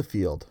lilies of the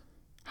field,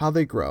 how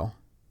they grow.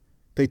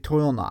 They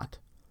toil not,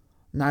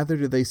 neither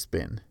do they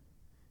spin.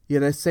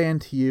 Yet I say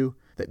unto you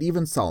that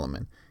even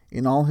Solomon,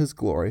 in all his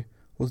glory,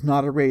 was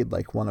not arrayed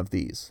like one of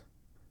these.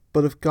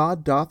 But if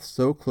God doth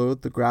so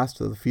clothe the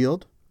grass of the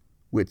field,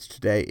 which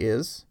today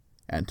is,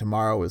 and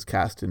tomorrow is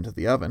cast into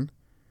the oven,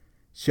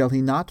 shall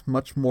he not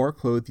much more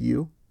clothe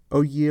you,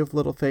 O ye of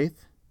little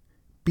faith?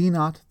 Be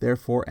not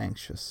therefore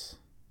anxious."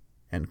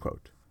 End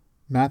quote.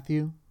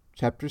 Matthew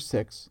chapter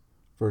 6,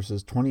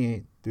 verses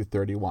 28 through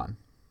 31.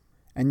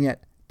 And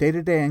yet,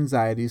 day-to-day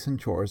anxieties and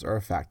chores are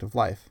a fact of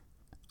life.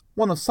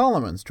 One of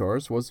Solomon's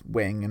chores was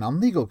weighing in on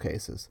legal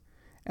cases,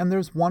 and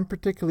there's one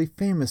particularly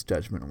famous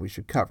judgment we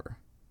should cover.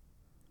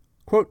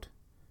 Quote,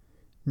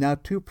 "Now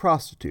 2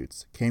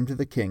 prostitutes came to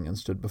the king and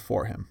stood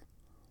before him.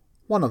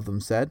 One of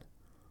them said,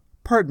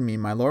 'Pardon me,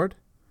 my lord.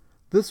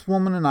 This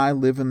woman and I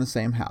live in the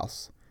same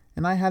house,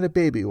 and I had a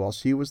baby while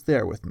she was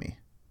there with me.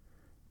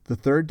 The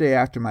 3rd day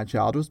after my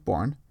child was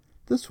born,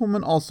 this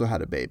woman also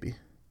had a baby.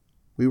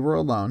 We were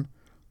alone.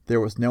 There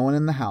was no one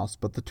in the house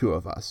but the 2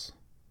 of us.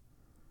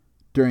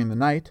 During the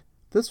night,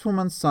 this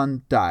woman's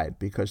son died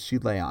because she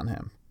lay on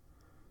him.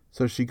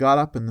 So she got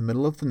up in the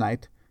middle of the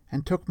night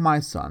and took my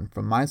son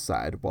from my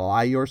side while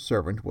I, your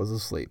servant, was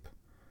asleep.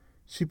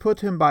 She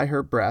put him by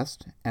her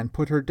breast and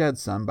put her dead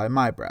son by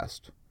my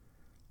breast.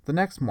 The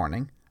next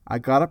morning, I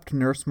got up to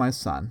nurse my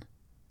son,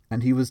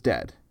 and he was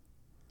dead.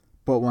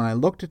 But when I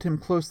looked at him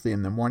closely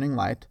in the morning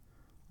light,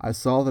 I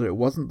saw that it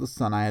wasn't the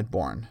son I had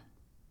born.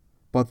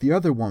 But the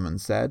other woman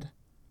said,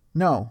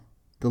 'No,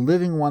 the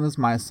living one is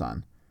my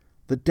son,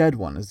 the dead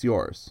one is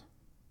yours.'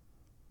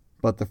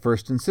 But the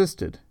first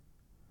insisted,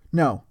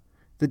 'No,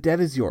 the dead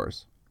is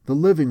yours, the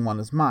living one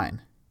is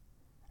mine.'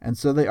 And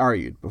so they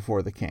argued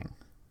before the king.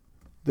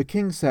 The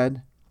king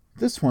said,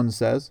 'This one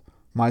says,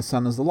 my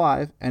son is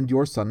alive and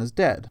your son is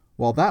dead,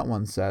 while that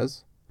one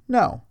says,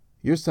 no,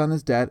 your son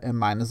is dead and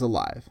mine is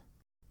alive.'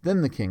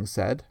 Then the king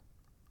said,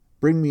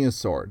 'Bring me a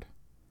sword.'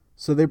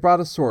 So they brought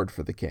a sword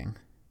for the king.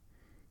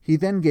 He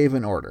then gave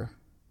an order,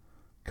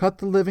 'Cut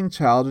the living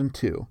child in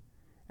 2,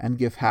 and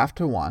give half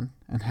to one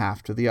and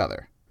half to the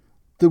other.'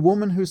 The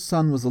woman whose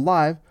son was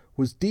alive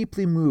was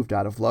deeply moved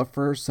out of love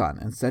for her son,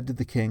 and said to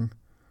the king,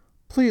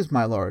 'Please,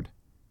 my lord,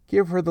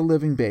 give her the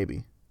living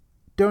baby.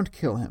 Don't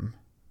kill him.'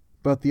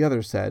 But the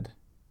other said,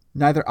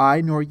 'Neither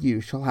I nor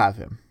you shall have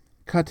him.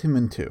 Cut him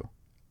in 2.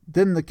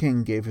 Then the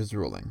king gave his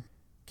ruling,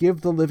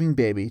 'Give the living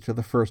baby to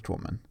the first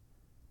woman.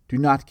 Do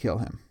not kill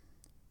him.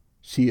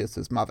 She is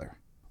his mother.'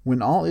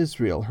 When all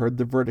Israel heard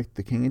the verdict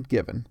the king had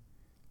given,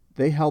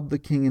 they held the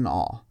king in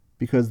awe,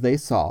 because they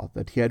saw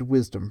that he had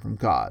wisdom from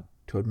God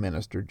to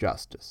administer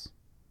justice."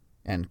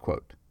 End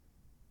quote.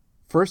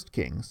 1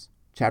 Kings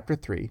chapter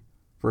 3,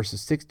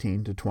 verses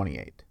 16 to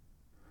 28.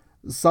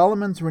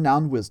 Solomon's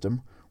renowned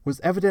wisdom was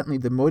evidently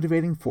the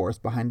motivating force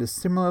behind a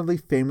similarly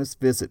famous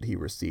visit he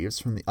receives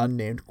from the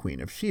unnamed Queen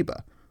of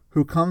Sheba,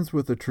 who comes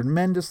with a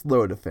tremendous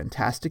load of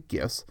fantastic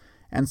gifts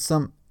and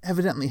some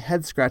evidently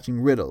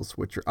head-scratching riddles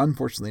which are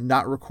unfortunately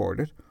not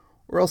recorded,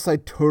 or else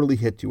I'd totally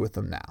hit you with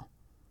them now.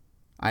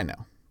 I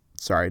know.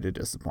 Sorry to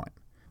disappoint.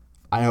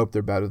 I hope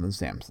they're better than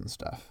Samson's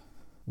stuff.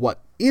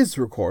 What is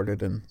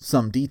recorded in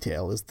some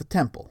detail is the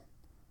temple.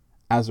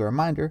 As a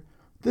reminder,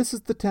 this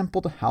is the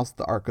temple to house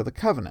the Ark of the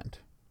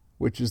Covenant,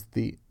 which is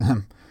the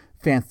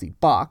fancy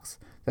box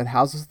that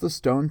houses the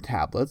stone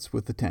tablets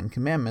with the 10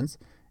 Commandments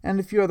and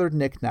a few other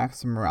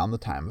knickknacks from around the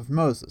time of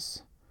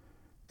Moses.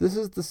 This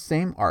is the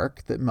same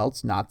Ark that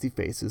melts Nazi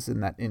faces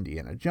in that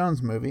Indiana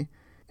Jones movie,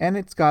 and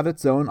it's got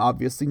its own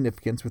obvious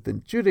significance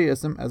within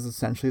Judaism as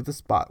essentially the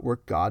spot where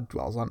God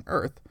dwells on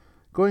earth,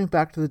 going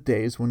back to the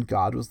days when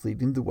God was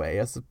leading the way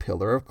as a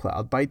pillar of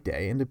cloud by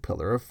day and a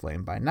pillar of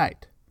flame by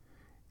night.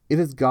 It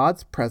is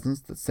God's presence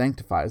that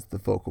sanctifies the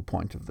focal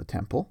point of the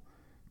temple,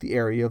 the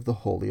area of the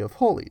Holy of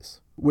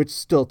Holies, which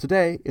still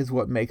today is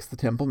what makes the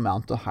Temple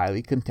Mount a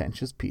highly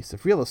contentious piece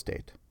of real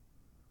estate.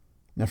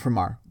 Now, from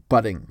our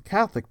budding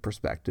Catholic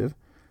perspective,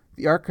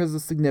 the Ark has a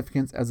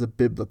significance as a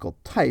biblical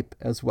type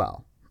as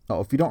well.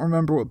 Oh, if you don't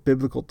remember what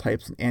biblical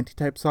types and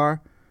antitypes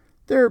are,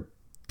 they're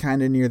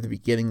kind of near the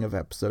beginning of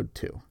episode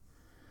 2.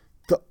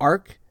 The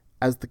Ark,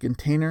 as the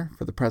container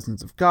for the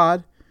presence of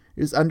God,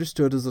 is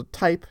understood as a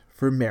type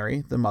for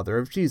Mary, the mother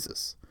of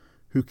Jesus,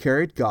 who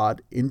carried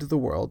God into the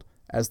world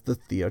as the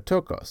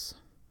Theotokos,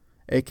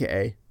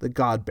 aka the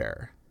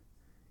God-bearer.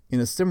 In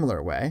a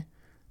similar way,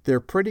 there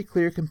are pretty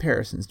clear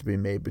comparisons to be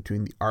made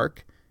between the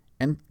Ark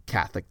and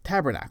Catholic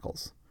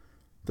tabernacles,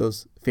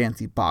 those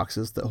fancy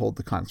boxes that hold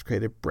the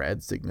consecrated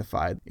bread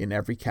signified in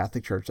every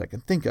Catholic church I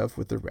can think of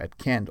with the red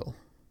candle.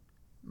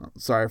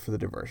 Sorry for the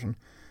diversion,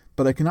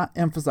 but I cannot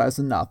emphasize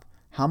enough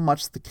how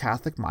much the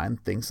Catholic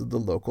mind thinks of the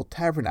local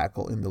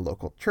tabernacle in the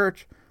local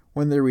church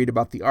when they read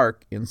about the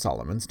Ark in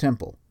Solomon's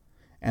Temple,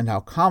 and how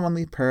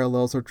commonly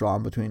parallels are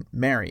drawn between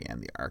Mary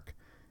and the Ark.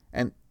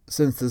 And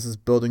since this is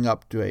building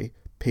up to a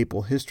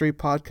papal history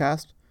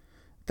podcast,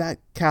 that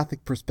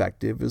Catholic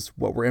perspective is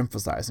what we're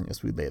emphasizing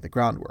as we lay the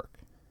groundwork.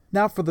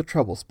 Now for the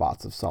trouble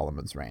spots of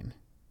Solomon's reign.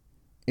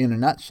 In a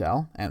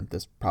nutshell, and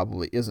this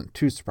probably isn't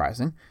too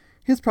surprising,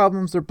 his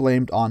problems are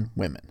blamed on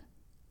women.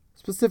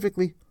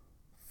 Specifically,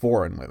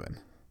 foreign women.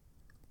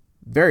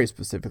 Very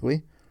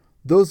specifically,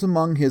 those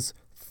among his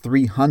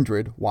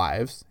 300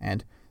 wives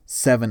and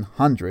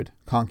 700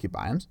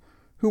 concubines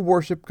who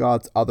worship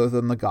gods other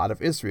than the God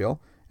of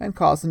Israel and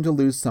cause him to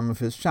lose some of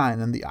his shine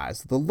in the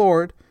eyes of the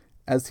Lord,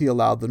 as he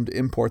allowed them to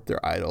import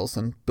their idols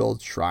and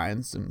build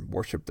shrines and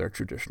worship their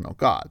traditional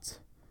gods.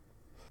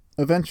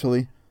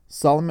 Eventually,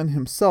 Solomon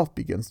himself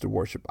begins to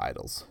worship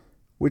idols,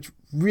 which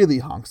really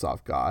honks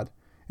off God,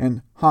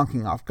 and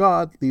honking off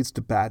God leads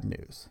to bad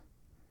news.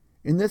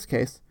 In this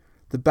case,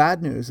 the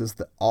bad news is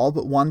that all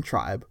but one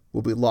tribe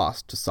will be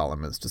lost to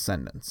Solomon's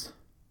descendants.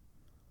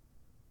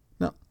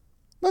 Now,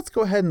 let's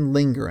go ahead and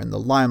linger in the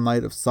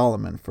limelight of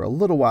Solomon for a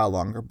little while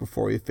longer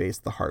before we face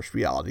the harsh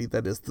reality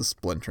that is the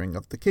splintering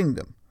of the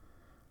kingdom.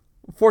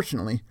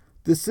 Fortunately,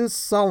 this is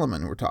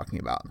Solomon we're talking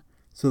about,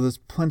 so there's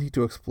plenty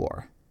to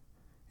explore.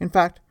 In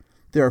fact,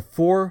 there are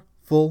 4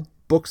 full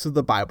books of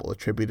the Bible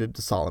attributed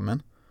to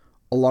Solomon,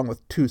 along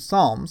with 2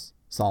 Psalms,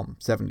 Psalm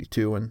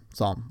 72 and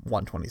Psalm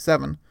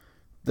 127,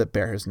 that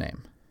bear his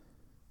name.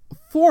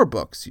 4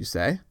 books, you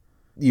say?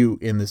 You,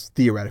 in this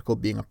theoretical,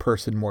 being a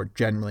person more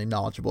generally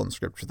knowledgeable in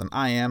Scripture than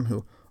I am,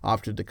 who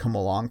opted to come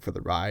along for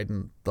the ride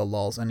and the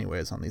lulls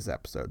anyways on these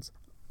episodes.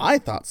 I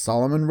thought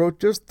Solomon wrote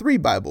just 3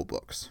 Bible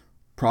books: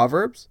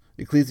 Proverbs,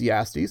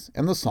 Ecclesiastes,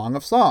 and the Song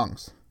of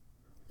Songs.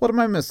 What am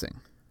I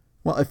missing?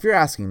 Well, if you're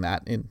asking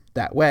that in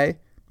that way,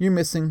 you're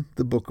missing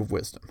the Book of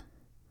Wisdom.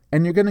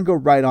 And you're going to go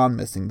right on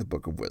missing the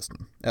Book of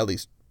Wisdom, at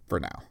least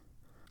for now.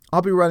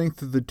 I'll be running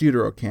through the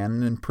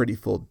Deuterocanon in pretty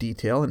full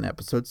detail in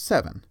episode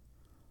 7.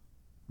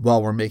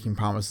 While we're making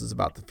promises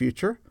about the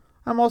future,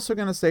 I'm also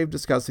going to save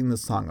discussing the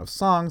Song of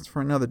Songs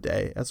for another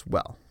day as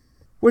well.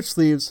 Which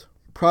leaves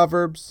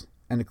Proverbs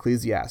and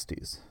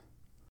Ecclesiastes.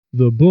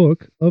 The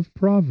Book of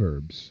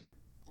Proverbs.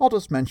 I'll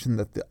just mention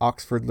that the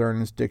Oxford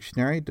Learner's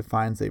Dictionary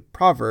defines a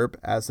proverb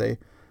as a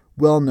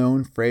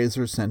well-known phrase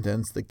or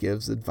sentence that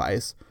gives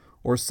advice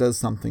or says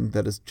something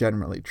that is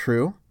generally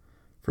true.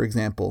 For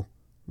example,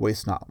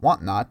 waste not,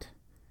 want not,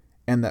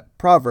 and that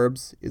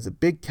Proverbs is a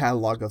big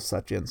catalog of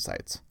such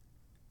insights,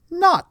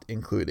 not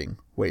including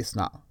waste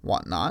not,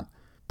 want not,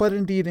 but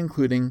indeed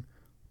including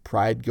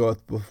pride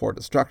goeth before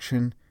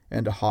destruction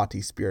and a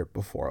haughty spirit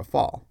before a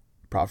fall,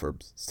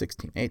 Proverbs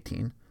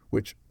 16:18,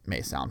 which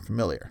may sound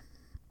familiar.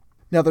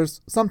 Now,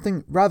 there's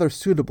something rather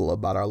suitable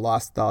about our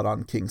last thought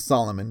on King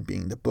Solomon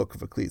being the book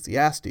of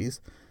Ecclesiastes,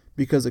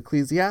 because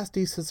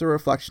Ecclesiastes is a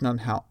reflection on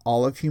how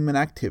all of human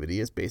activity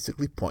is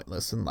basically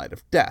pointless in light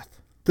of death,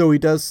 though he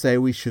does say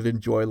we should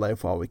enjoy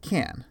life while we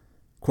can.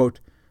 Quote,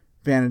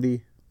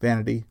 vanity,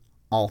 vanity,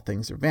 all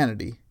things are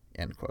vanity,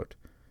 end quote.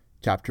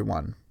 Chapter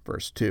 1,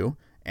 verse 2,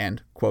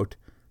 and, quote,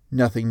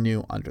 nothing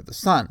new under the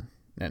sun,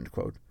 end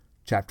quote.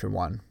 Chapter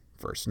 1,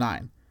 verse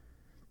 9.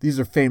 These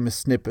are famous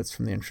snippets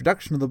from the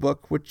introduction of the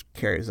book, which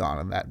carries on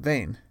in that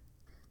vein.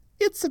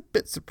 It's a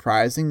bit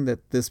surprising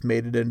that this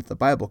made it into the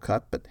Bible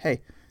cut, but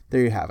hey,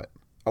 there you have it.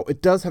 Oh,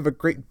 it does have a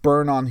great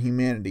burn on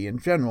humanity in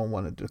general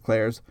when it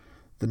declares,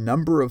 the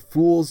number of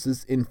fools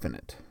is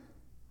infinite.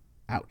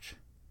 Ouch.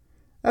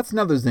 That's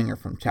another zinger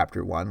from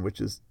chapter 1,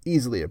 which is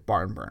easily a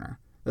barn burner.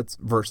 That's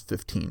verse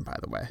 15, by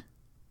the way.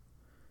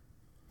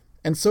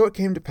 And so it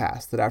came to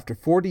pass that after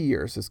 40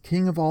 years as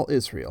king of all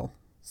Israel,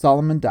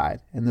 Solomon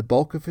died, and the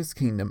bulk of his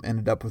kingdom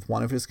ended up with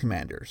one of his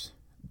commanders,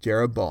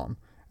 Jeroboam,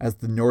 as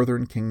the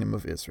northern kingdom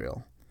of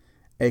Israel,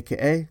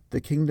 aka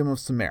the kingdom of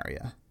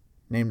Samaria,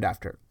 named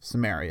after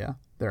Samaria,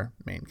 their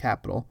main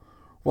capital,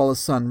 while his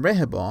son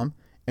Rehoboam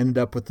ended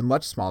up with the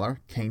much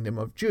smaller kingdom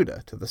of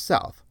Judah to the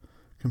south,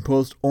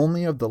 composed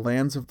only of the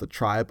lands of the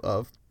tribe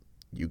of,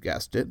 you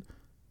guessed it,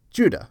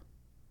 Judah,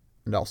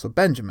 and also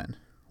Benjamin,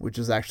 which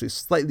is actually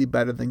slightly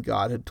better than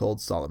God had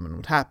told Solomon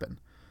would happen,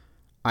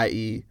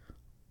 i.e.,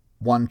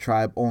 one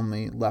tribe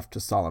only left to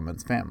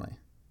Solomon's family.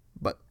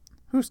 But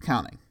who's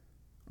counting?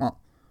 Well,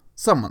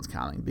 someone's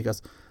counting,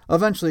 because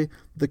eventually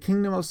the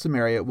kingdom of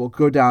Samaria will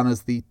go down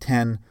as the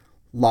 10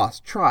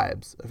 lost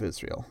tribes of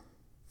Israel,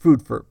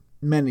 food for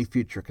many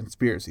future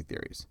conspiracy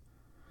theories.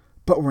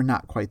 But we're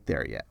not quite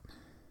there yet.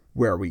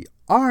 Where we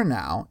are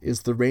now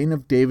is the reign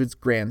of David's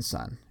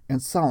grandson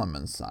and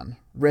Solomon's son,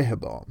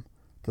 Rehoboam,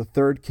 the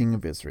third king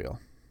of Israel.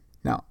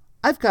 Now,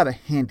 I've got a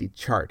handy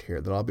chart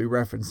here that I'll be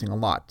referencing a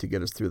lot to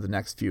get us through the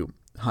next few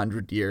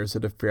 100 years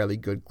at a fairly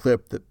good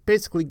clip that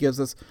basically gives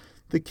us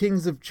the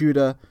kings of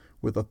Judah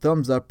with a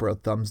thumbs up or a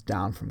thumbs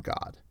down from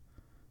God.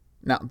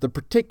 Now, the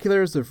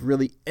particulars of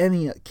really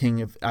any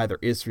king of either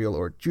Israel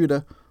or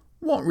Judah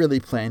won't really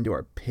play into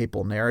our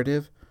papal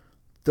narrative,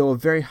 though a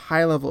very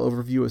high-level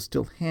overview is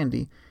still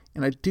handy,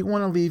 and I do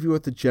want to leave you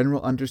with the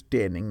general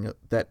understanding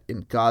that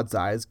in God's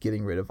eyes,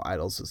 getting rid of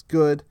idols is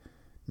good,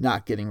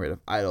 not getting rid of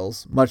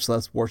idols, much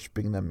less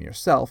worshiping them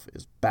yourself,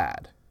 is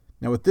bad.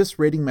 Now, with this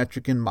rating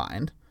metric in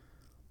mind,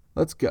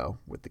 let's go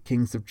with the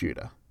kings of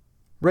Judah.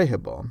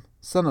 Rehoboam,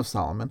 son of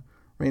Solomon,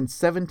 reigns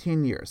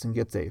 17 years and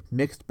gets a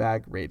mixed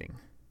bag rating.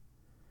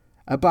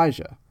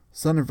 Abijah,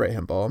 son of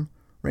Rehoboam,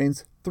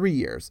 reigns 3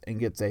 years and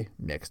gets a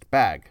mixed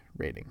bag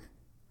rating.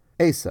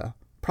 Asa,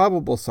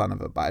 probable son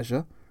of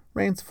Abijah,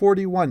 reigns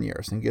 41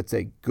 years and gets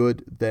a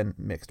good then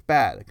mixed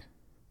bag.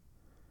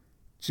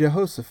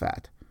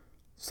 Jehoshaphat,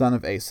 son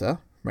of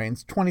Asa,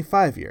 reigns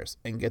 25 years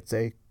and gets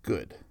a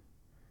good.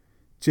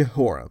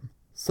 Jehoram,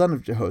 son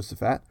of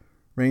Jehoshaphat,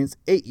 reigns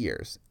 8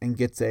 years and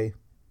gets a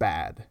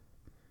bad.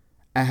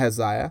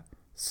 Ahaziah,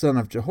 son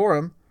of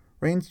Jehoram,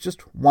 reigns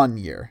just 1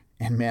 year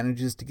and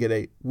manages to get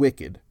a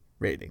wicked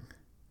rating.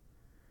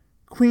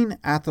 Queen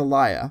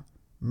Athaliah,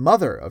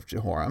 mother of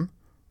Jehoram,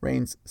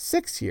 reigns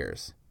 6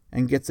 years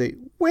and gets a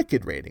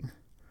wicked rating,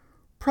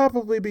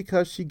 probably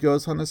because she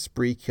goes on a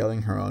spree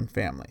killing her own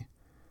family.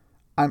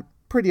 I'm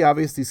pretty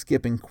obviously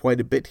skipping quite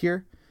a bit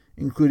here,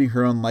 including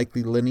her own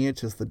likely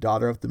lineage as the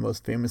daughter of the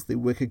most famously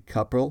wicked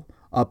couple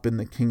up in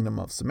the kingdom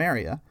of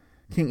Samaria,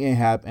 King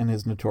Ahab and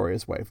his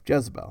notorious wife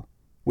Jezebel,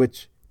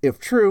 which, if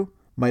true,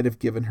 might have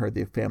given her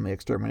the family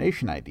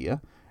extermination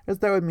idea, as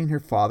that would mean her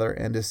father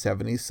and his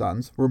 70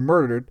 sons were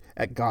murdered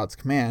at God's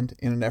command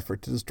in an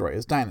effort to destroy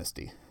his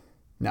dynasty.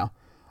 Now,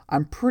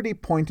 I'm pretty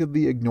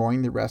pointedly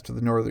ignoring the rest of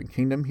the northern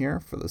kingdom here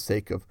for the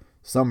sake of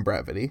some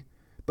brevity,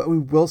 but we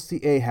will see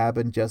Ahab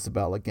and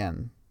Jezebel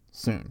again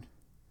soon.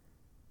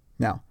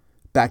 Now,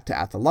 back to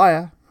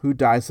Athaliah, who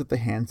dies at the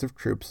hands of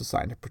troops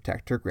assigned to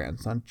protect her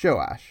grandson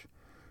Joash,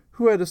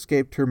 who had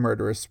escaped her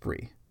murderous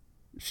spree.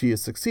 She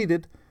is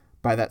succeeded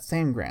by that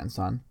same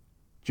grandson,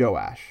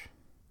 Joash.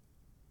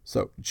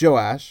 So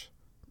Joash,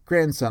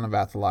 grandson of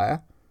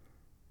Athaliah,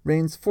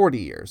 reigns 40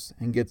 years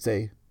and gets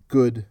a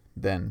good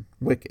then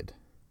wicked.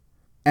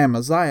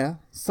 Amaziah,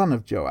 son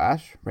of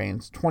Joash,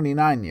 reigns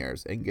 29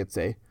 years and gets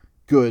a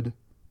good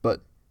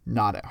but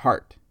not at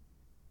heart,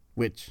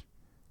 which,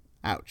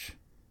 ouch.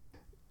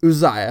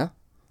 Uzziah,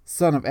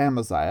 son of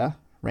Amaziah,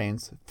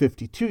 reigns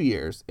 52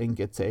 years and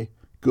gets a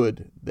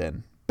good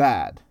then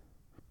bad.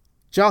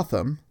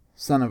 Jotham,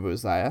 son of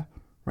Uzziah,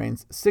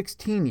 reigns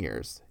 16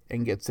 years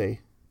and gets a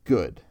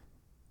good.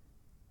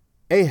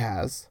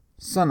 Ahaz,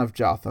 son of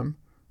Jotham,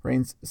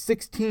 reigns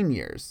 16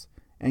 years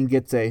and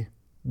gets a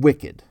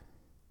wicked.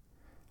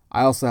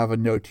 I also have a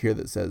note here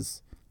that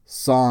says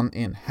sawn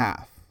in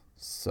half,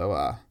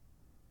 so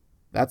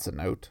that's a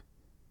note.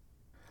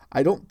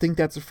 I don't think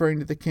that's referring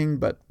to the king,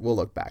 but we'll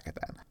look back at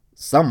that.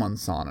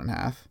 Someone's sawn in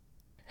half.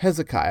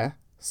 Hezekiah,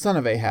 son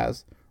of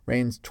Ahaz,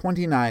 reigns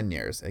 29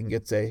 years and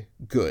gets a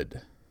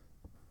good.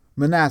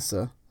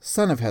 Manasseh,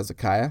 son of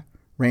Hezekiah,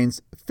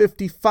 reigns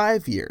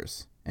 55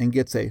 years and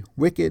gets a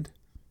wicked,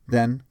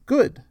 then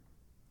good.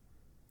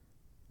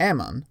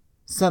 Ammon,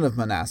 son of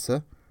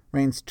Manasseh,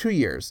 reigns 2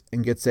 years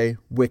and gets a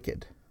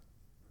wicked.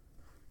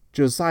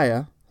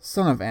 Josiah,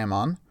 son of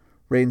Ammon,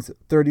 reigns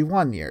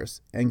 31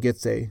 years and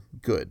gets a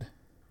good.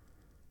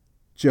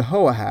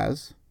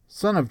 Jehoahaz,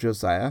 son of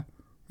Josiah,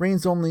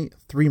 reigns only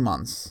 3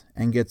 months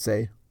and gets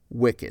a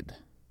wicked.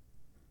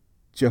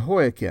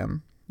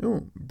 Jehoiakim,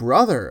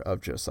 brother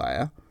of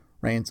Josiah,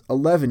 reigns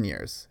 11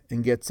 years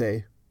and gets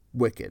a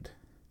wicked.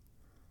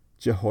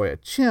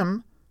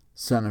 Jehoiachim,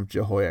 son of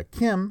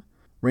Jehoiakim,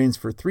 reigns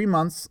for 3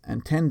 months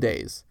and 10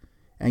 days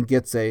and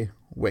gets a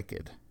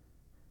wicked.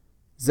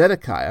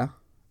 Zedekiah,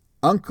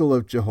 uncle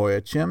of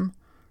Jehoiachim,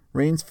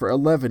 reigns for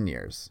 11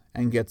 years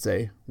and gets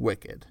a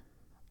wicked.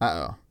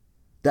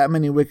 That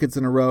many wickeds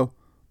in a row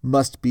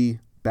must be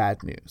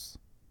bad news.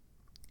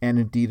 And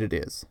indeed it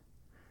is.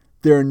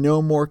 There are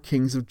no more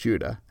kings of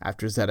Judah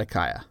after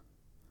Zedekiah.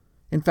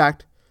 In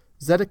fact,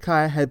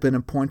 Zedekiah had been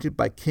appointed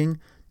by King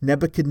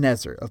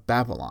Nebuchadnezzar of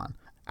Babylon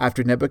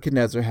after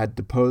Nebuchadnezzar had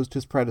deposed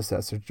his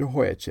predecessor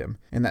Jehoiachim,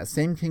 and that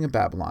same king of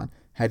Babylon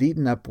had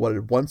eaten up what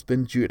had once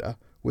been Judah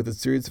with a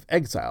series of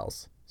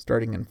exiles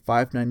starting in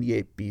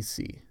 598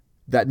 BC.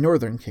 That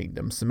northern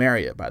kingdom,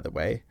 Samaria, by the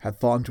way, had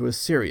fallen to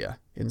Assyria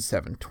in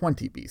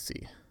 720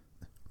 BC.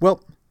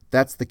 Well,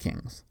 that's the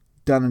kings,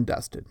 done and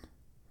dusted.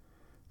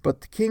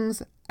 But the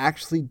kings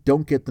actually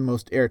don't get the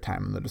most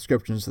airtime in the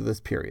descriptions of this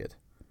period.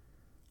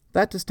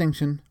 That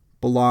distinction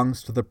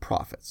belongs to the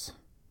prophets.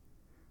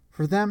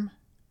 For them,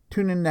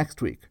 tune in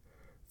next week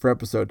for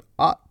episode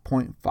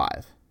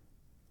 0.5.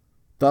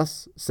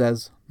 Thus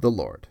says the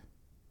Lord.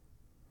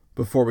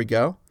 Before we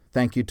go,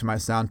 thank you to my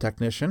sound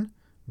technician,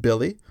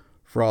 Billy,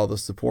 for all the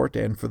support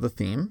and for the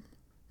theme.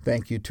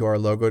 Thank you to our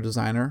logo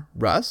designer,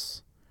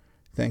 Russ.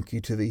 Thank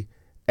you to the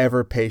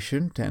ever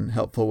patient and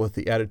helpful with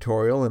the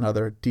editorial and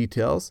other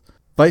details,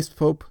 Vice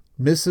Pope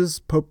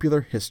Mrs.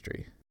 Popular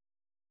History.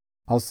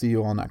 I'll see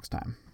you all next time.